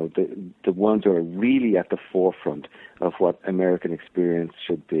 The ones who are really at the forefront of what American experience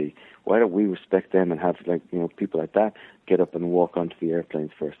should be. Why don't we respect them and have people like that get up and walk onto the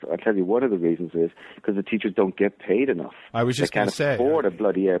airplanes first? I'll tell you, one of the reasons is because the teachers don't get paid enough. I was just going to say, they can't afford a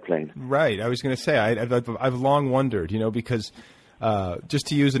bloody airplane. Right. I was going to say, I've long wondered, because just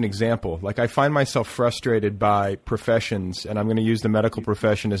to use an example, like I find myself frustrated by professions, and I'm going to use the medical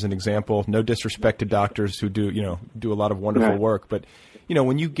profession as an example. No disrespect to doctors who do a lot of wonderful work, but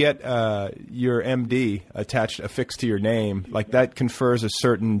when you get your MD affixed to your name, like that confers a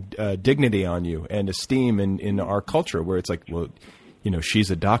certain dignity on you and esteem in our culture, where it's like, well, she's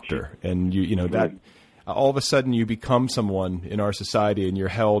a doctor, and that all of a sudden you become someone in our society and you're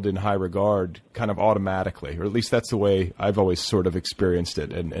held in high regard kind of automatically, or at least that's the way I've always sort of experienced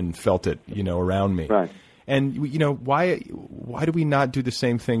it and felt it, around me. Right. And, why do we not do the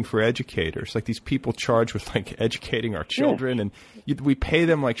same thing for educators? Like these people charged with educating our children, and we pay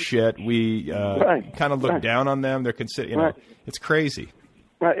them like shit. We kind of look down on them. They're considered, it's crazy.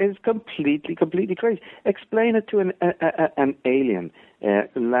 Right, it's completely crazy. Explain it to an alien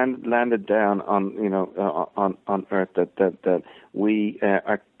landed down on on Earth that we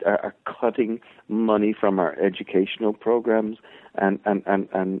are cutting money from our educational programs and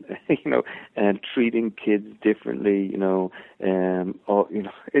treating kids differently.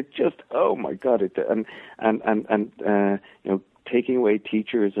 It just, oh my God, taking away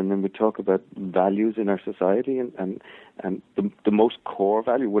teachers, and then we talk about values in our society, and the most core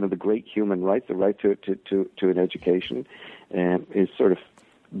value, one of the great human rights, the right to an education, is sort of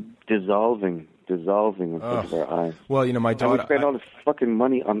dissolving in front of our eyes. Well, my daughter, and we spend all this fucking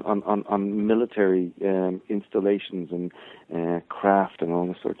money on military installations and craft and all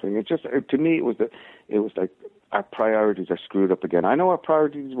this sort of thing. It just, to me, it was like our priorities are screwed up again. I know our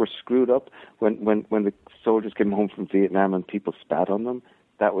priorities were screwed up when the soldiers came home from Vietnam and people spat on them.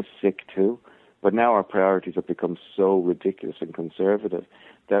 That was sick too. But now our priorities have become so ridiculous and conservative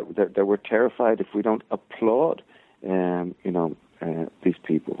that we're terrified if we don't applaud, these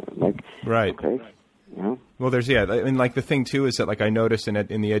people. Like, right. Okay. Well, the thing too is that, like, I notice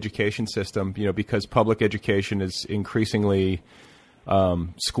in the education system, because public education is increasingly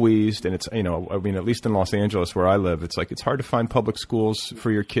squeezed, and it's, at least in Los Angeles where I live, it's like it's hard to find public schools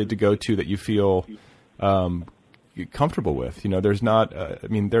for your kid to go to that you feel comfortable with. There's not.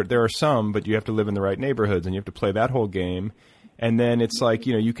 There are some, but you have to live in the right neighborhoods, and you have to play that whole game. And then it's like,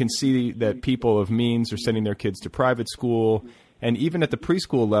 you can see that people of means are sending their kids to private school. And even at the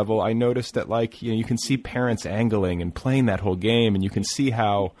preschool level, I noticed that, like, you can see parents angling and playing that whole game, and you can see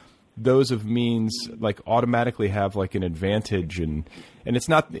how those of means, like, automatically have, like, an advantage, and it's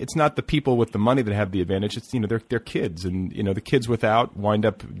not the people with the money that have the advantage. It's they're kids, and the kids without wind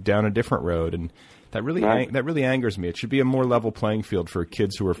up down a different road, and that really angers me. It should be a more level playing field for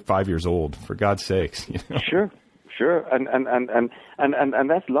kids who are 5 years old, for God's sakes. Sure, and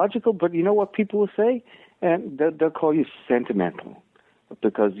that's logical. But you know what people will say? And they'll call you sentimental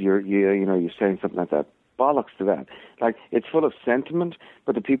because you're saying something like that. Bollocks to that. Like, it's full of sentiment,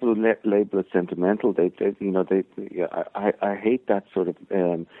 but the people who label it sentimental, I hate that sort of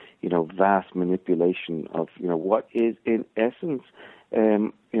vast manipulation of what is in essence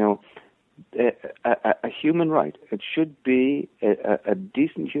a human right. It should be a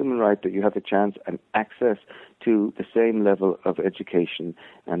decent human right that you have a chance and access to the same level of education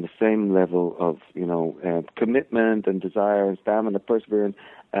and the same level of commitment and desire and stamina, perseverance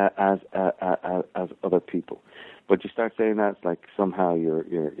as other people. But you start saying that, it's like somehow you're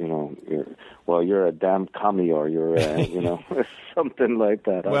a damn commie, or you're something like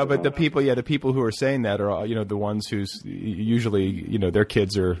that. Well, but the people who are saying that are the ones who's usually their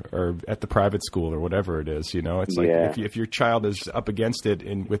kids are at the private school or whatever it is. It's like if your child is up against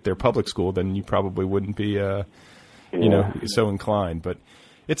it with their public school, then you probably wouldn't be so inclined. But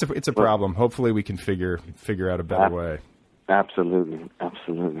it's a problem. Hopefully, we can figure out a better way. Absolutely.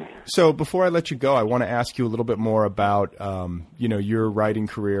 So before I let you go, I want to ask you a little bit more about, your writing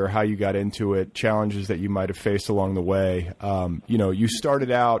career, how you got into it, challenges that you might have faced along the way. You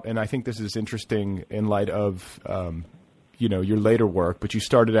started out, and I think this is interesting in light of, your later work, but you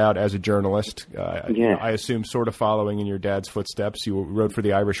started out as a journalist. I assume sort of following in your dad's footsteps. You wrote for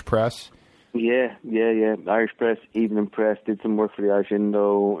the Irish Press. Yeah. Irish Press, Evening Press, did some work for the Irish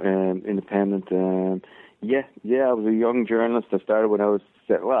Indo, Independent. I was a young journalist. I started when I was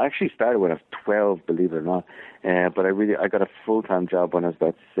 12, believe it or not. But I got a full-time job when I was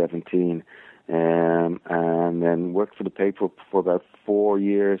about 17, and then worked for the paper for about 4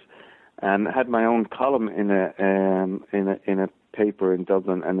 years, and had my own column in a paper in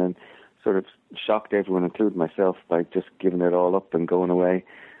Dublin, and then sort of shocked everyone, including myself, by just giving it all up and going away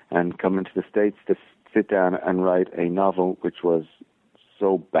and coming to the States to sit down and write a novel, which was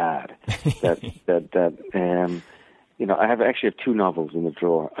so bad that I have two novels in the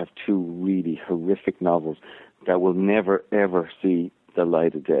drawer. I have two really horrific novels that will never ever see the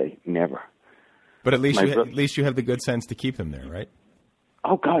light of day. Never. But at least you have the good sense to keep them there, right?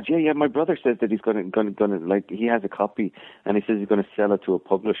 Oh God, yeah. My brother says that he's gonna like, he has a copy, and he says he's gonna sell it to a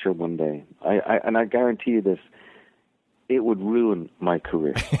publisher one day. I guarantee you this, it would ruin my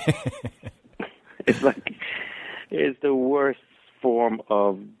career. It's the worst form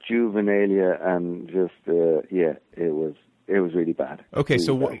of juvenilia, and just it was really bad. Okay,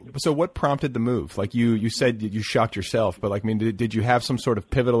 so what prompted the move? Like, you said that you shocked yourself, but like, I mean, did you have some sort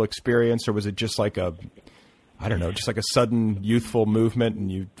of pivotal experience, or was it just like a sudden youthful movement,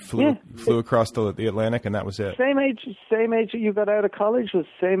 and you flew across the Atlantic, and that was it? Same age that you got out of college was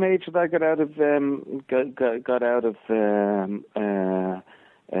the same age that I got out of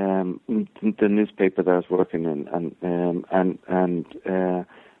the newspaper that I was working in, and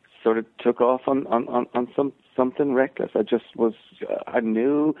sort of took off on something reckless. I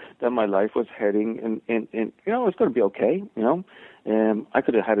knew that my life was heading in it was going to be okay. I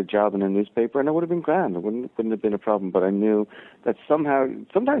could have had a job in a newspaper and it would have been grand. It wouldn't have been a problem. But I knew that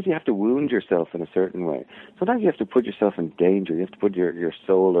sometimes you have to wound yourself in a certain way. Sometimes you have to put yourself in danger. You have to put your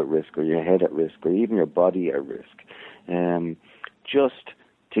soul at risk, or your head at risk, or even your body at risk, just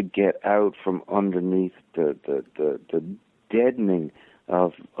to get out from underneath the deadening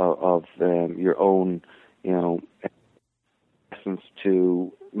of your own, essence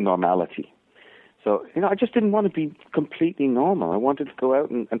to normality. So, I just didn't want to be completely normal. I wanted to go out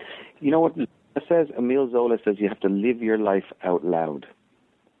and you know what Emile Zola says, you have to live your life out loud.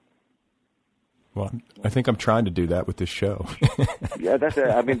 Well, I think I'm trying to do that with this show. Yeah, that's it.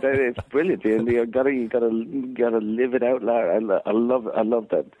 I mean, it's brilliant. You gotta live it out loud. I love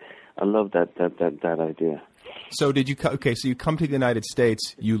that. I love that idea. So so you come to the United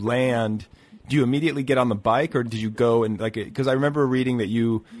States, you land. Do you immediately get on the bike, or did you go and because I remember reading that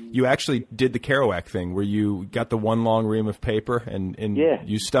you actually did the Kerouac thing where you got the one long ream of paper and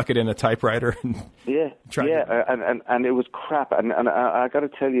you stuck it in a typewriter and and it was crap. And I got to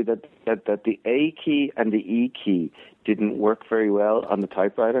tell you that the A key and the E key didn't work very well on the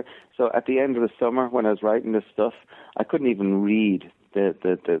typewriter. So at the end of the summer when I was writing this stuff, I couldn't even read what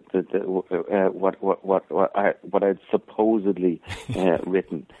I'd supposedly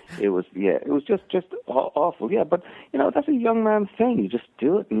written. It was just awful. Yeah, but that's a young man's thing. You just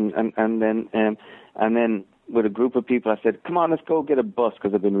do it, and then with a group of people, I said, "Come on, let's go get a bus,"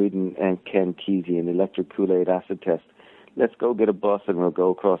 because I've been reading Ken Kesey and Electric Kool-Aid Acid Test. Let's go get a bus and we'll go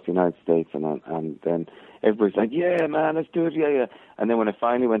across the United States. And then everybody's like, yeah, man, let's do it, yeah. And then when I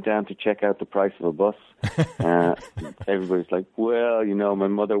finally went down to check out the price of a bus, everybody's like, well, my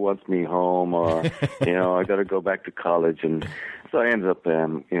mother wants me home, or, I got to go back to college. And so I ended up,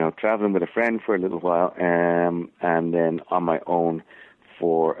 traveling with a friend for a little while, and then on my own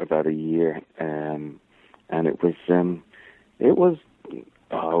for about a year. And it was,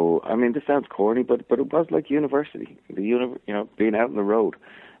 this sounds corny, but it was like university. Being out on the road,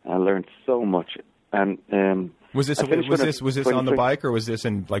 I learned so much. And was this on the bike, or was this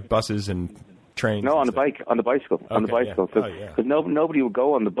in like buses and trains? No, on the bicycle, because nobody would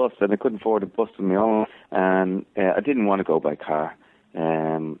go on the bus, and I couldn't afford a bus on my own, and I didn't want to go by car,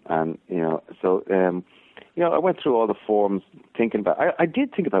 I went through all the forms thinking about. I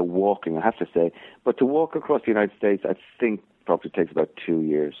did think about walking, I have to say, but to walk across the United States, I think probably takes about 2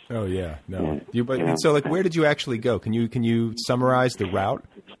 years. Oh yeah, no. So where did you actually go? Can you summarize the route?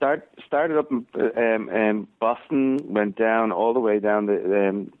 Started up in Boston, went down all the way down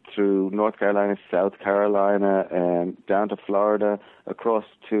through North Carolina, South Carolina, down to Florida, across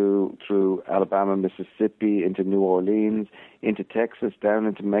through Alabama, Mississippi, into New Orleans, into Texas, down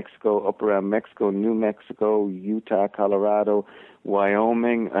into Mexico, up around Mexico, New Mexico, Utah, Colorado,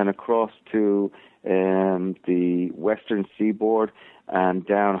 Wyoming, and across to the western seaboard, and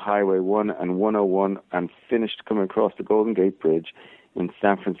down Highway 1 and 101, and finished coming across the Golden Gate Bridge in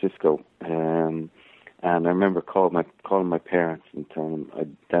San Francisco. And I remember calling my parents and telling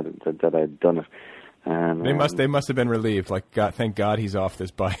them that I'd done it. And they must have been relieved. Like, God, thank God he's off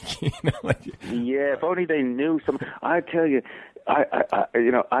this bike. Yeah, if only they knew some. I tell you,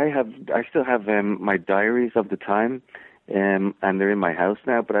 I still have my diaries of the time. And they're in my house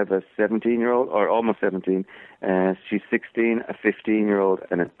now, but I have a 17-year-old, or almost 17. She's 16, a 15-year-old,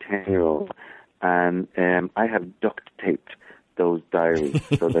 and a 10-year-old. And I have duct taped those diaries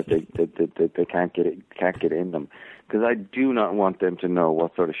so that they can't get in them, because I do not want them to know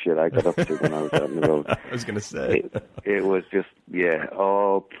what sort of shit I got up to when I was out on the road. I was going to say it was just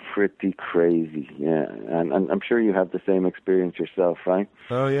all pretty crazy, and I'm sure you have the same experience yourself, right?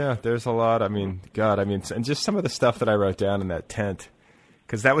 Oh yeah, there's a lot. And just some of the stuff that I wrote down in that tent,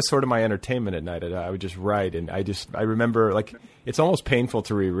 because that was sort of my entertainment at night. I would just write, and I remember, like, it's almost painful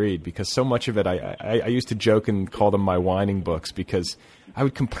to reread, because so much of it I used to joke and call them my whining books, because I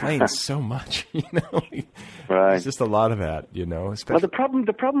would complain so much, Right. It's just a lot of that, Especially. Well,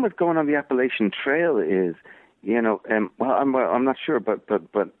 the problem with going on the Appalachian Trail is, I'm not sure, but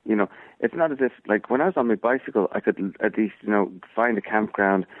it's not as if, like, when I was on my bicycle, I could at least find a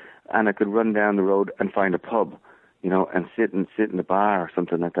campground, and I could run down the road and find a pub, and sit in the bar or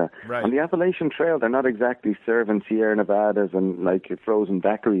something like that. Right. On the Appalachian Trail, they're not exactly serving Sierra Nevadas and like frozen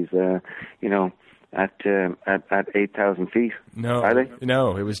daiquiris, at 8,000 feet. No, are they?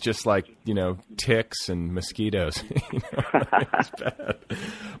 No, it was just like, ticks and mosquitoes. It was bad.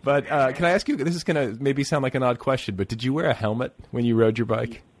 But can I ask you, this is going to maybe sound like an odd question, but did you wear a helmet when you rode your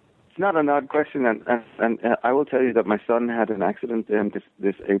bike? It's not an odd question, and I will tell you that my son had an accident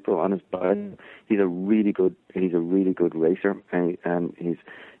this April on his bike. He's a really good racer, and he's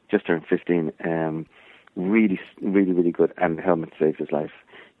just turned 15. Really, really, really good, and the helmet saved his life.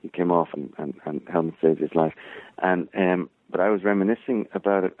 He came off, and helmet saved his life. And but I was reminiscing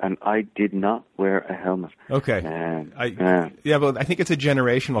about it, and I did not wear a helmet. Okay. Yeah, but I think it's a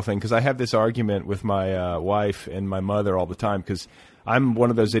generational thing, because I have this argument with my wife and my mother all the time, because I'm one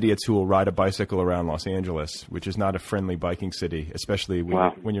of those idiots who will ride a bicycle around Los Angeles, which is not a friendly biking city, especially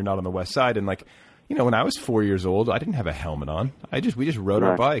when you're not on the west side. And when I was 4 years old, I didn't have a helmet on. We just rode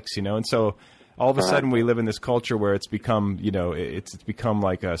our bikes, and so all of a sudden we live in this culture where it's become, it's become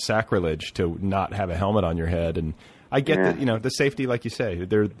like a sacrilege to not have a helmet on your head. And I get that, the safety, like you say,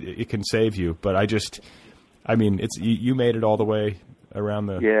 it can save you. But it's you made it all the way around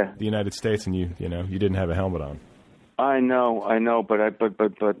the United States, and you didn't have a helmet on. I know, but I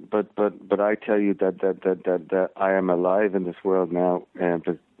tell you that I am alive in this world now,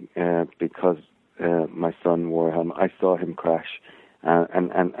 because my son wore a helmet. I saw him crash,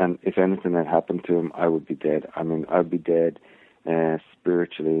 and if anything had happened to him, I would be dead. I mean, I'd be dead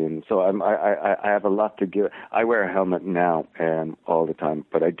spiritually, and so I have a lot to give. I wear a helmet now all the time,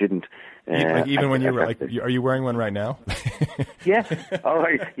 but I didn't. Even when you were are you wearing one right now? Yeah. All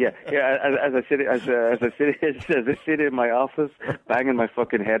right. Yeah. As I sit in my office, banging my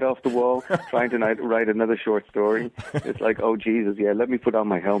fucking head off the wall, trying to write another short story. It's like, oh Jesus, yeah. Let me put on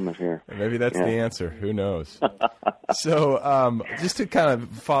my helmet here. Maybe that's the answer. Who knows? So, just to kind of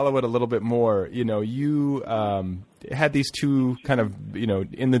follow it a little bit more, you had these two kind of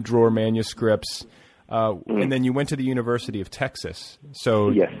in the drawer manuscripts. And then you went to the University of Texas.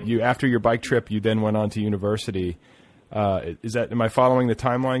 So you, after your bike trip, you then went on to university. Am I following the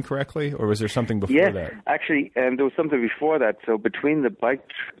timeline correctly, or was there something before that? Actually, there was something before that. So between the bike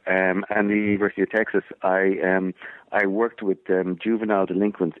trip and the University of Texas, I worked with juvenile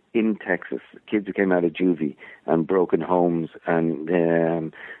delinquents in Texas, kids who came out of juvie and broken homes, and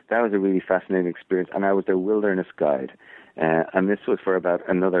that was a really fascinating experience. And I was their wilderness guide. And this was for about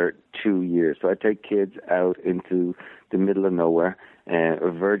another 2 years. So I'd take kids out into the middle of nowhere,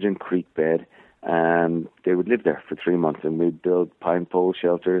 a virgin creek bed, and they would live there for 3 months. And we'd build pine pole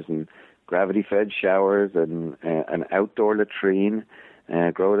shelters and gravity-fed showers and an outdoor latrine,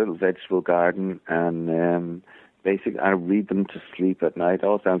 grow a little vegetable garden, and I'd read them to sleep at night. It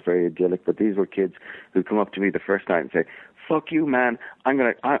all sounds very idyllic, but these were kids who'd come up to me the first night and say, "Fuck you, man! I'm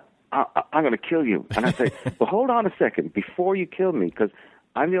gonna kill you." And I say, "Well, hold on a second before you kill me, because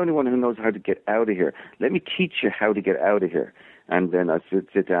I'm the only one who knows how to get out of here. Let me teach you how to get out of here." And then I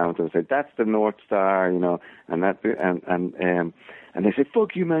sit down with them and say, "That's the North Star, and that, and they say,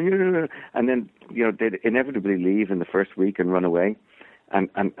 'Fuck you, man!' And then they'd inevitably leave in the first week and run away, and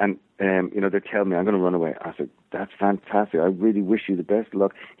they tell me I'm going to run away. I said, "That's fantastic. I really wish you the best of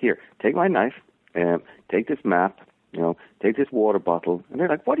luck. Here, take my knife, take this map." Take this water bottle. And they're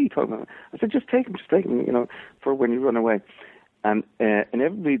like, "What are you talking about?" I said, just take them, for when you run away. And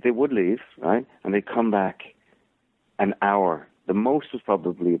inevitably they would leave, right? And they'd come back an hour. The most was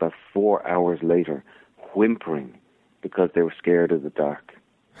probably about 4 hours later, whimpering because they were scared of the dark.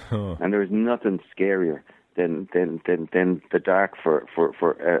 Huh. And there was nothing scarier than the dark for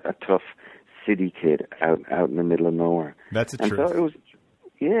a tough city kid out in the middle of nowhere. That's the truth. So it was.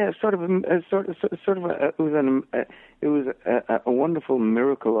 Yeah, it was a wonderful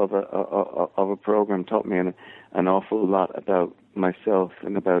miracle of a program. Taught me an awful lot about myself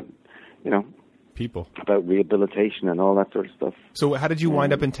and about people, about rehabilitation and all that sort of stuff. So how did you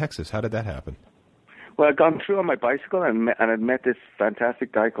wind up in Texas? How did that happen? Well, I'd gone through on my bicycle and I'd met this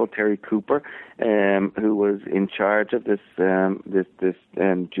fantastic guy called Terry Cooper, who was in charge of this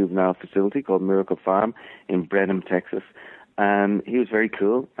juvenile facility called Miracle Farm in Brenham, Texas. And he was very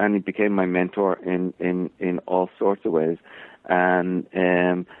cool, and he became my mentor in all sorts of ways, and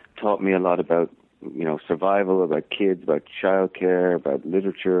taught me a lot about survival, about kids, about childcare, about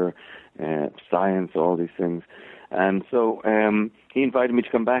literature, science, all these things. And so he invited me to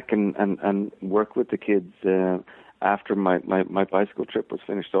come back and work with the kids after my bicycle trip was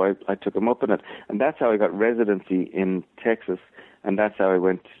finished. So I took him up on it, and that's how I got residency in Texas. And that's how I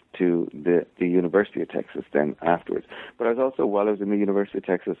went to the University of Texas then afterwards. But I was also, while I was in the University of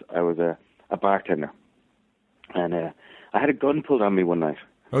Texas, I was a bartender. And I had a gun pulled on me one night.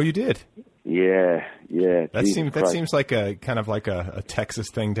 Oh, you did? Yeah. That seems like a kind of like a Texas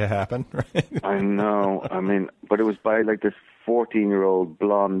thing to happen, right? I know. I mean, but it was by like this 14-year-old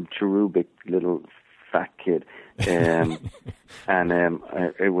blonde cherubic little fat kid, and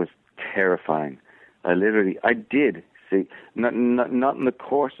it was terrifying. I did see, not in the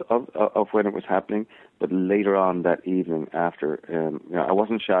course of when it was happening, but later on that evening after. I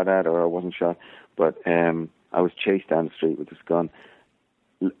wasn't shot at, or I wasn't shot, but I was chased down the street with this gun.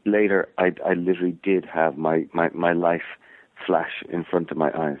 Later, I literally did have my life flash in front of my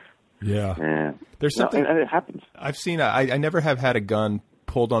eyes. Yeah. There's something, and it happens. I've seen. I never have had a gun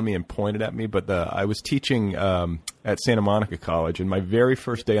pulled on me and pointed at me, but I was teaching at Santa Monica College, and my very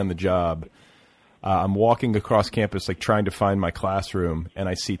first day on the job, I'm walking across campus, like trying to find my classroom, and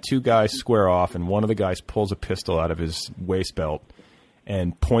I see two guys square off, and one of the guys pulls a pistol out of his waist belt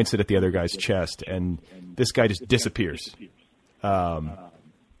and points it at the other guy's chest, and this guy just disappears.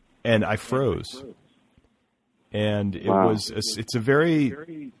 And I froze. And it's a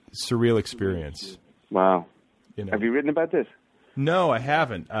very surreal experience. Wow. You know? Have you written about this? No, I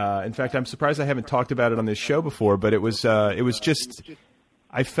haven't. In fact, I'm surprised I haven't talked about it on this show before, but it was just,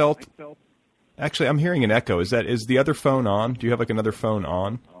 I felt, actually, I'm hearing an echo. Is the other phone on? Do you have like another phone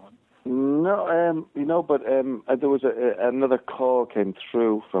on? No, but there was another call came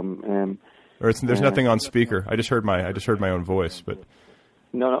through from. There's nothing on speaker. I just heard my own voice, but.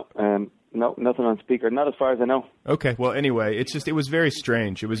 No, nothing on speaker. Not as far as I know. Okay. Well, anyway, it was very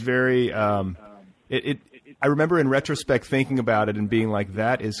strange. It was very. I remember in retrospect thinking about it and being like,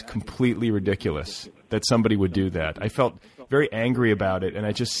 that is completely ridiculous that somebody would do that. I felt very angry about it, and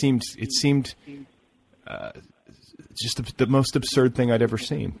it seemed just the most absurd thing I'd ever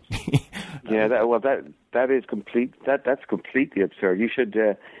seen. Yeah, that is complete. That's completely absurd. You should,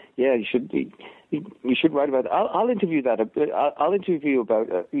 you should write about it. I'll interview that. I'll interview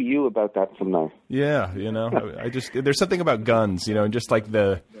you about that sometime. Yeah, there's something about guns, and just like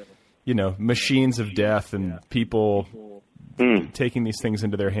the, machines of death and people taking these things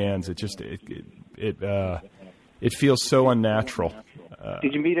into their hands. It feels so unnatural.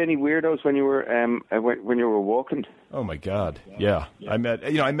 Did you meet any weirdos when you were walking? Oh my God, yeah. I met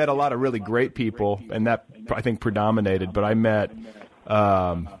a lot of really great people, and that I think predominated. But I met,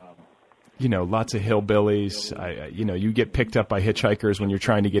 lots of hillbillies. You get picked up by hitchhikers when you're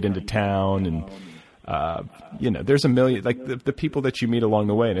trying to get into town, and there's a million, like the people that you meet along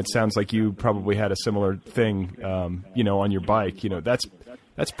the way. And it sounds like you probably had a similar thing, on your bike. That's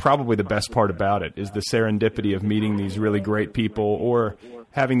probably the best part about it, is the serendipity of meeting these really great people or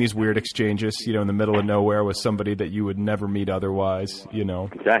having these weird exchanges, in the middle of nowhere with somebody that you would never meet otherwise,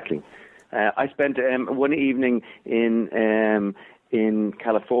 Exactly. I spent one evening in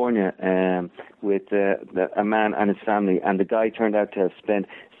California with a man and his family, and the guy turned out to have spent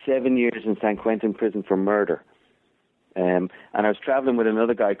 7 years in San Quentin prison for murder. And I was traveling with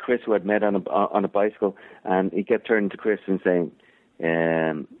another guy, Chris, who I'd met on a bicycle, and he kept turning to Chris and saying,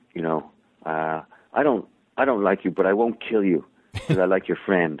 I don't like you, but I won't kill you because I like your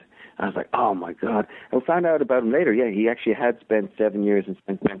friend. I was like, oh my God! I found out about him later. Yeah, he actually had spent 7 years in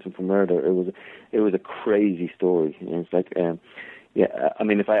San Quentin for murder. It was a crazy story. And it's like, I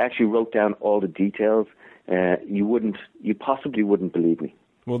mean, if I actually wrote down all the details, you possibly wouldn't believe me.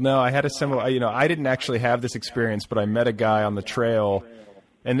 Well, no, I had a similar. I didn't actually have this experience, but I met a guy on the trail.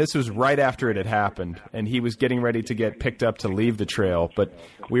 And this was right after it had happened, and he was getting ready to get picked up to leave the trail. But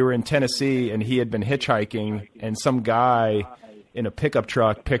we were in Tennessee, and he had been hitchhiking, and some guy in a pickup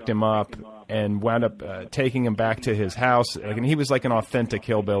truck picked him up and wound up taking him back to his house. And he was like an authentic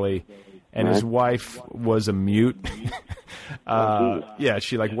hillbilly, and his wife was a mute.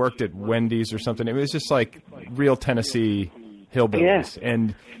 She worked at Wendy's or something. It was just like real Tennessee hillbillies. Yeah.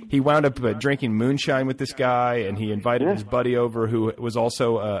 And he wound up drinking moonshine with this guy, and he invited his buddy over, who was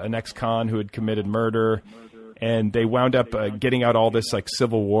also an ex-con who had committed murder. And they wound up getting out all this like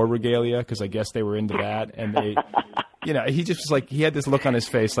Civil War regalia, because I guess they were into that. And they, he just was like, he had this look on his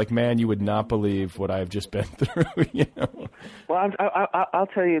face like, man, you would not believe what I've just been through. Well, I'll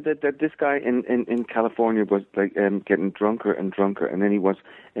tell you that this guy in California was like getting drunker and drunker, and then he was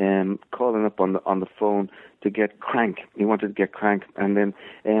calling up on the phone to get crank. He wanted to get crank, and then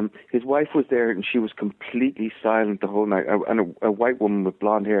his wife was there, and she was completely silent the whole night. And a white woman with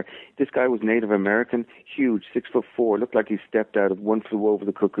blonde hair. This guy was Native American, huge, 6'4", looked like he stepped out of One Flew Over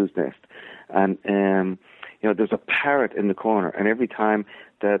the Cuckoo's Nest. And there's a parrot in the corner, and every time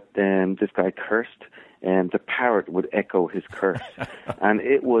that this guy cursed, the parrot would echo his curse. And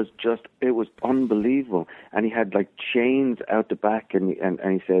it was unbelievable. And he had like chains out the back, and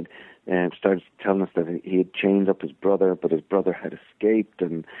he said, started telling us that he had chained up his brother, but his brother had escaped.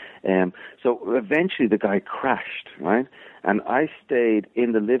 And so eventually the guy crashed, right? And I stayed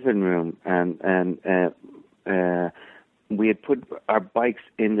in the living room, and we had put our bikes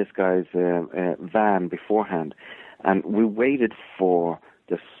in this guy's van beforehand, and we waited for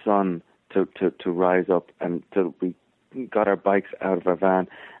the sun to rise up until we got our bikes out of our van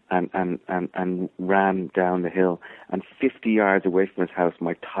and ran down the hill. And 50 yards away from his house,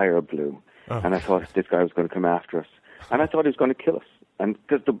 my tire blew. Oh, and I thought this guy was going to come after us. And I thought he was going to kill us. And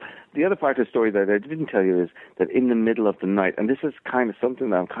because the other part of the story that I didn't tell you is that in the middle of the night, and this is kind of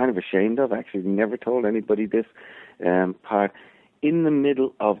something that I'm kind of ashamed of, actually never told anybody this part, in the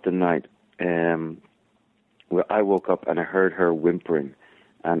middle of the night, where I woke up and I heard her whimpering.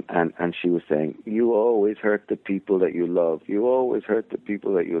 And she was saying, "You always hurt the people that you love. You always hurt the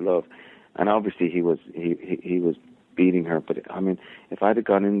people that you love." And obviously he was beating her. But I mean, if I'd have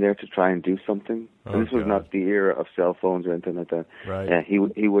gone in there to try and do something, and this was not the era of cell phones or anything like that. Right. He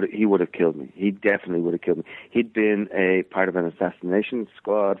would have killed me. He definitely would have killed me. He'd been a part of an assassination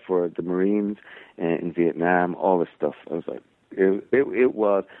squad for the Marines in Vietnam. All this stuff. I was like, it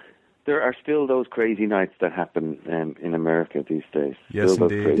was. There are still those crazy nights that happen in America these days. Yes,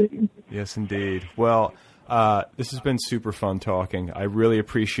 indeed. Yes, indeed. Well, this has been super fun talking. I really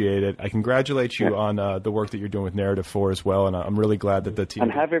appreciate it. I congratulate you on the work that you're doing with Narrative 4 as well, and I'm really glad that the team...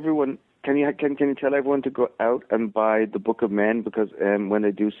 And have everyone... Can you tell everyone to go out and buy the Book of Men, because when they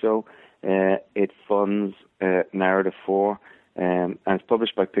do so, it funds Narrative 4, and it's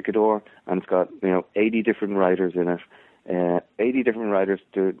published by Picador, and it's got 80 different writers in it. 80 different writers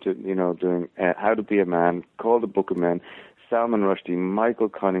doing How to Be a Man, called the Book of Men, Salman Rushdie, Michael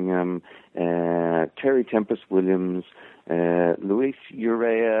Cunningham, Terry Tempest Williams, Luis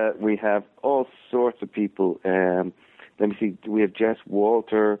Urrea. We have all sorts of people. Let me see, we have Jess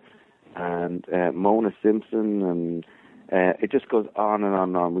Walter and Mona Simpson, and it just goes on and on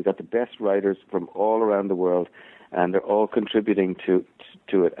and on. We've got the best writers from all around the world, and they're all contributing to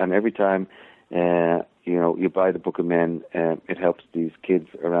it. And every time you buy the Book of Men, it helps these kids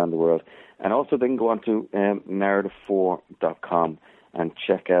around the world. And also they can go on to narrative4.com and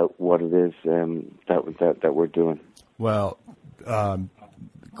check out what it is that we're doing. Well, I'm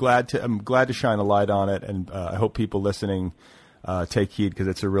glad to shine a light on it, and I hope people listening take heed, because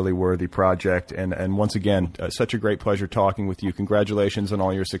it's a really worthy project. And once again, such a great pleasure talking with you. Congratulations on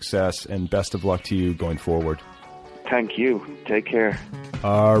all your success, and best of luck to you going forward. Thank you. Take care.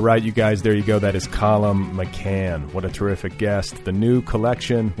 All right, you guys, there you go. That is Colum McCann. What a terrific guest. The new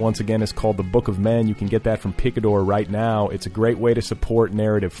collection, once again, is called The Book of Men. You can get that from Picador right now. It's a great way to support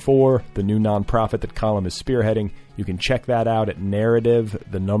Narrative 4, the new nonprofit that Colum is spearheading. You can check that out at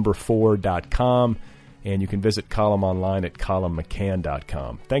narrative4.com, and you can visit Colum online at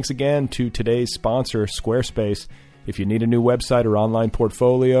colummccann.com. Thanks again to today's sponsor, Squarespace. If you need a new website or online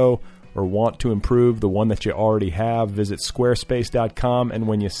portfolio, or want to improve the one that you already have, visit squarespace.com, and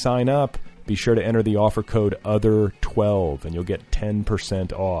when you sign up, be sure to enter the offer code OTHER12, and you'll get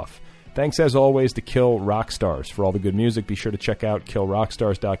 10% off. Thanks, as always, to Kill Rockstars for all the good music. Be sure to check out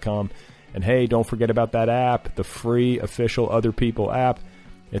killrockstars.com. And hey, don't forget about that app, the free official Other People app.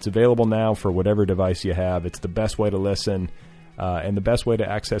 It's available now for whatever device you have. It's the best way to listen and the best way to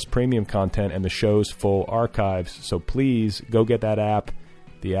access premium content and the show's full archives. So please go get that app.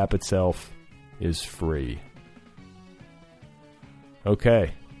 The app itself is free.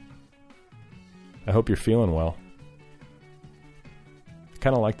 Okay. I hope you're feeling well. I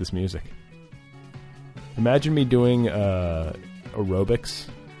kind of like this music. Imagine me doing aerobics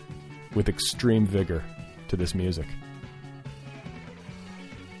with extreme vigor to this music.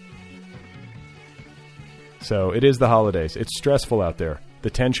 So it is the holidays. It's stressful out there. The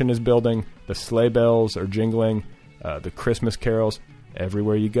tension is building. The sleigh bells are jingling. The Christmas carols.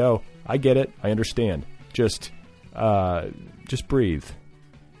 Everywhere you go. I get it. I understand. Just breathe.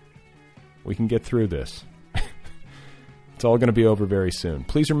 We can get through this. It's all going to be over very soon.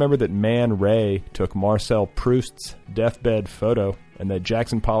 Please remember that Man Ray took Marcel Proust's deathbed photo, and that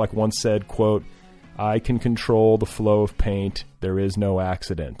Jackson Pollock once said, quote, "I can control the flow of paint. There is no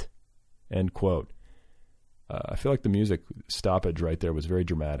accident." End quote. I feel like the music stoppage right there was very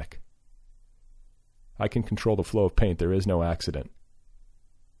dramatic. I can control the flow of paint. There is no accident.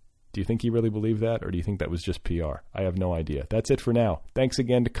 Do you think he really believed that, or do you think that was just PR? I have no idea. That's it for now. Thanks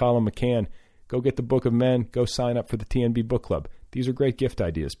again to Colum McCann. Go get the Book of Men. Go sign up for the TNB Book Club. These are great gift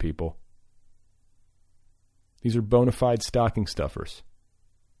ideas, people. These are bona fide stocking stuffers.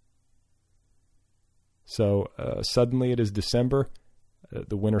 So suddenly it is December.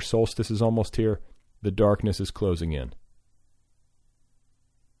 The winter solstice is almost here. The darkness is closing in.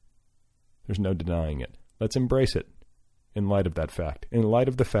 There's no denying it. Let's embrace it in light of that fact. In light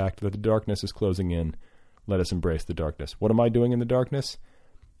of the fact that the darkness is closing in, let us embrace the darkness. What am I doing in the darkness?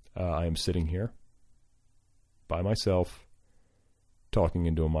 I am sitting here by myself talking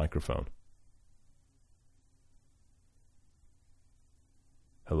into a microphone.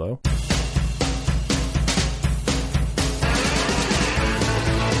 Hello?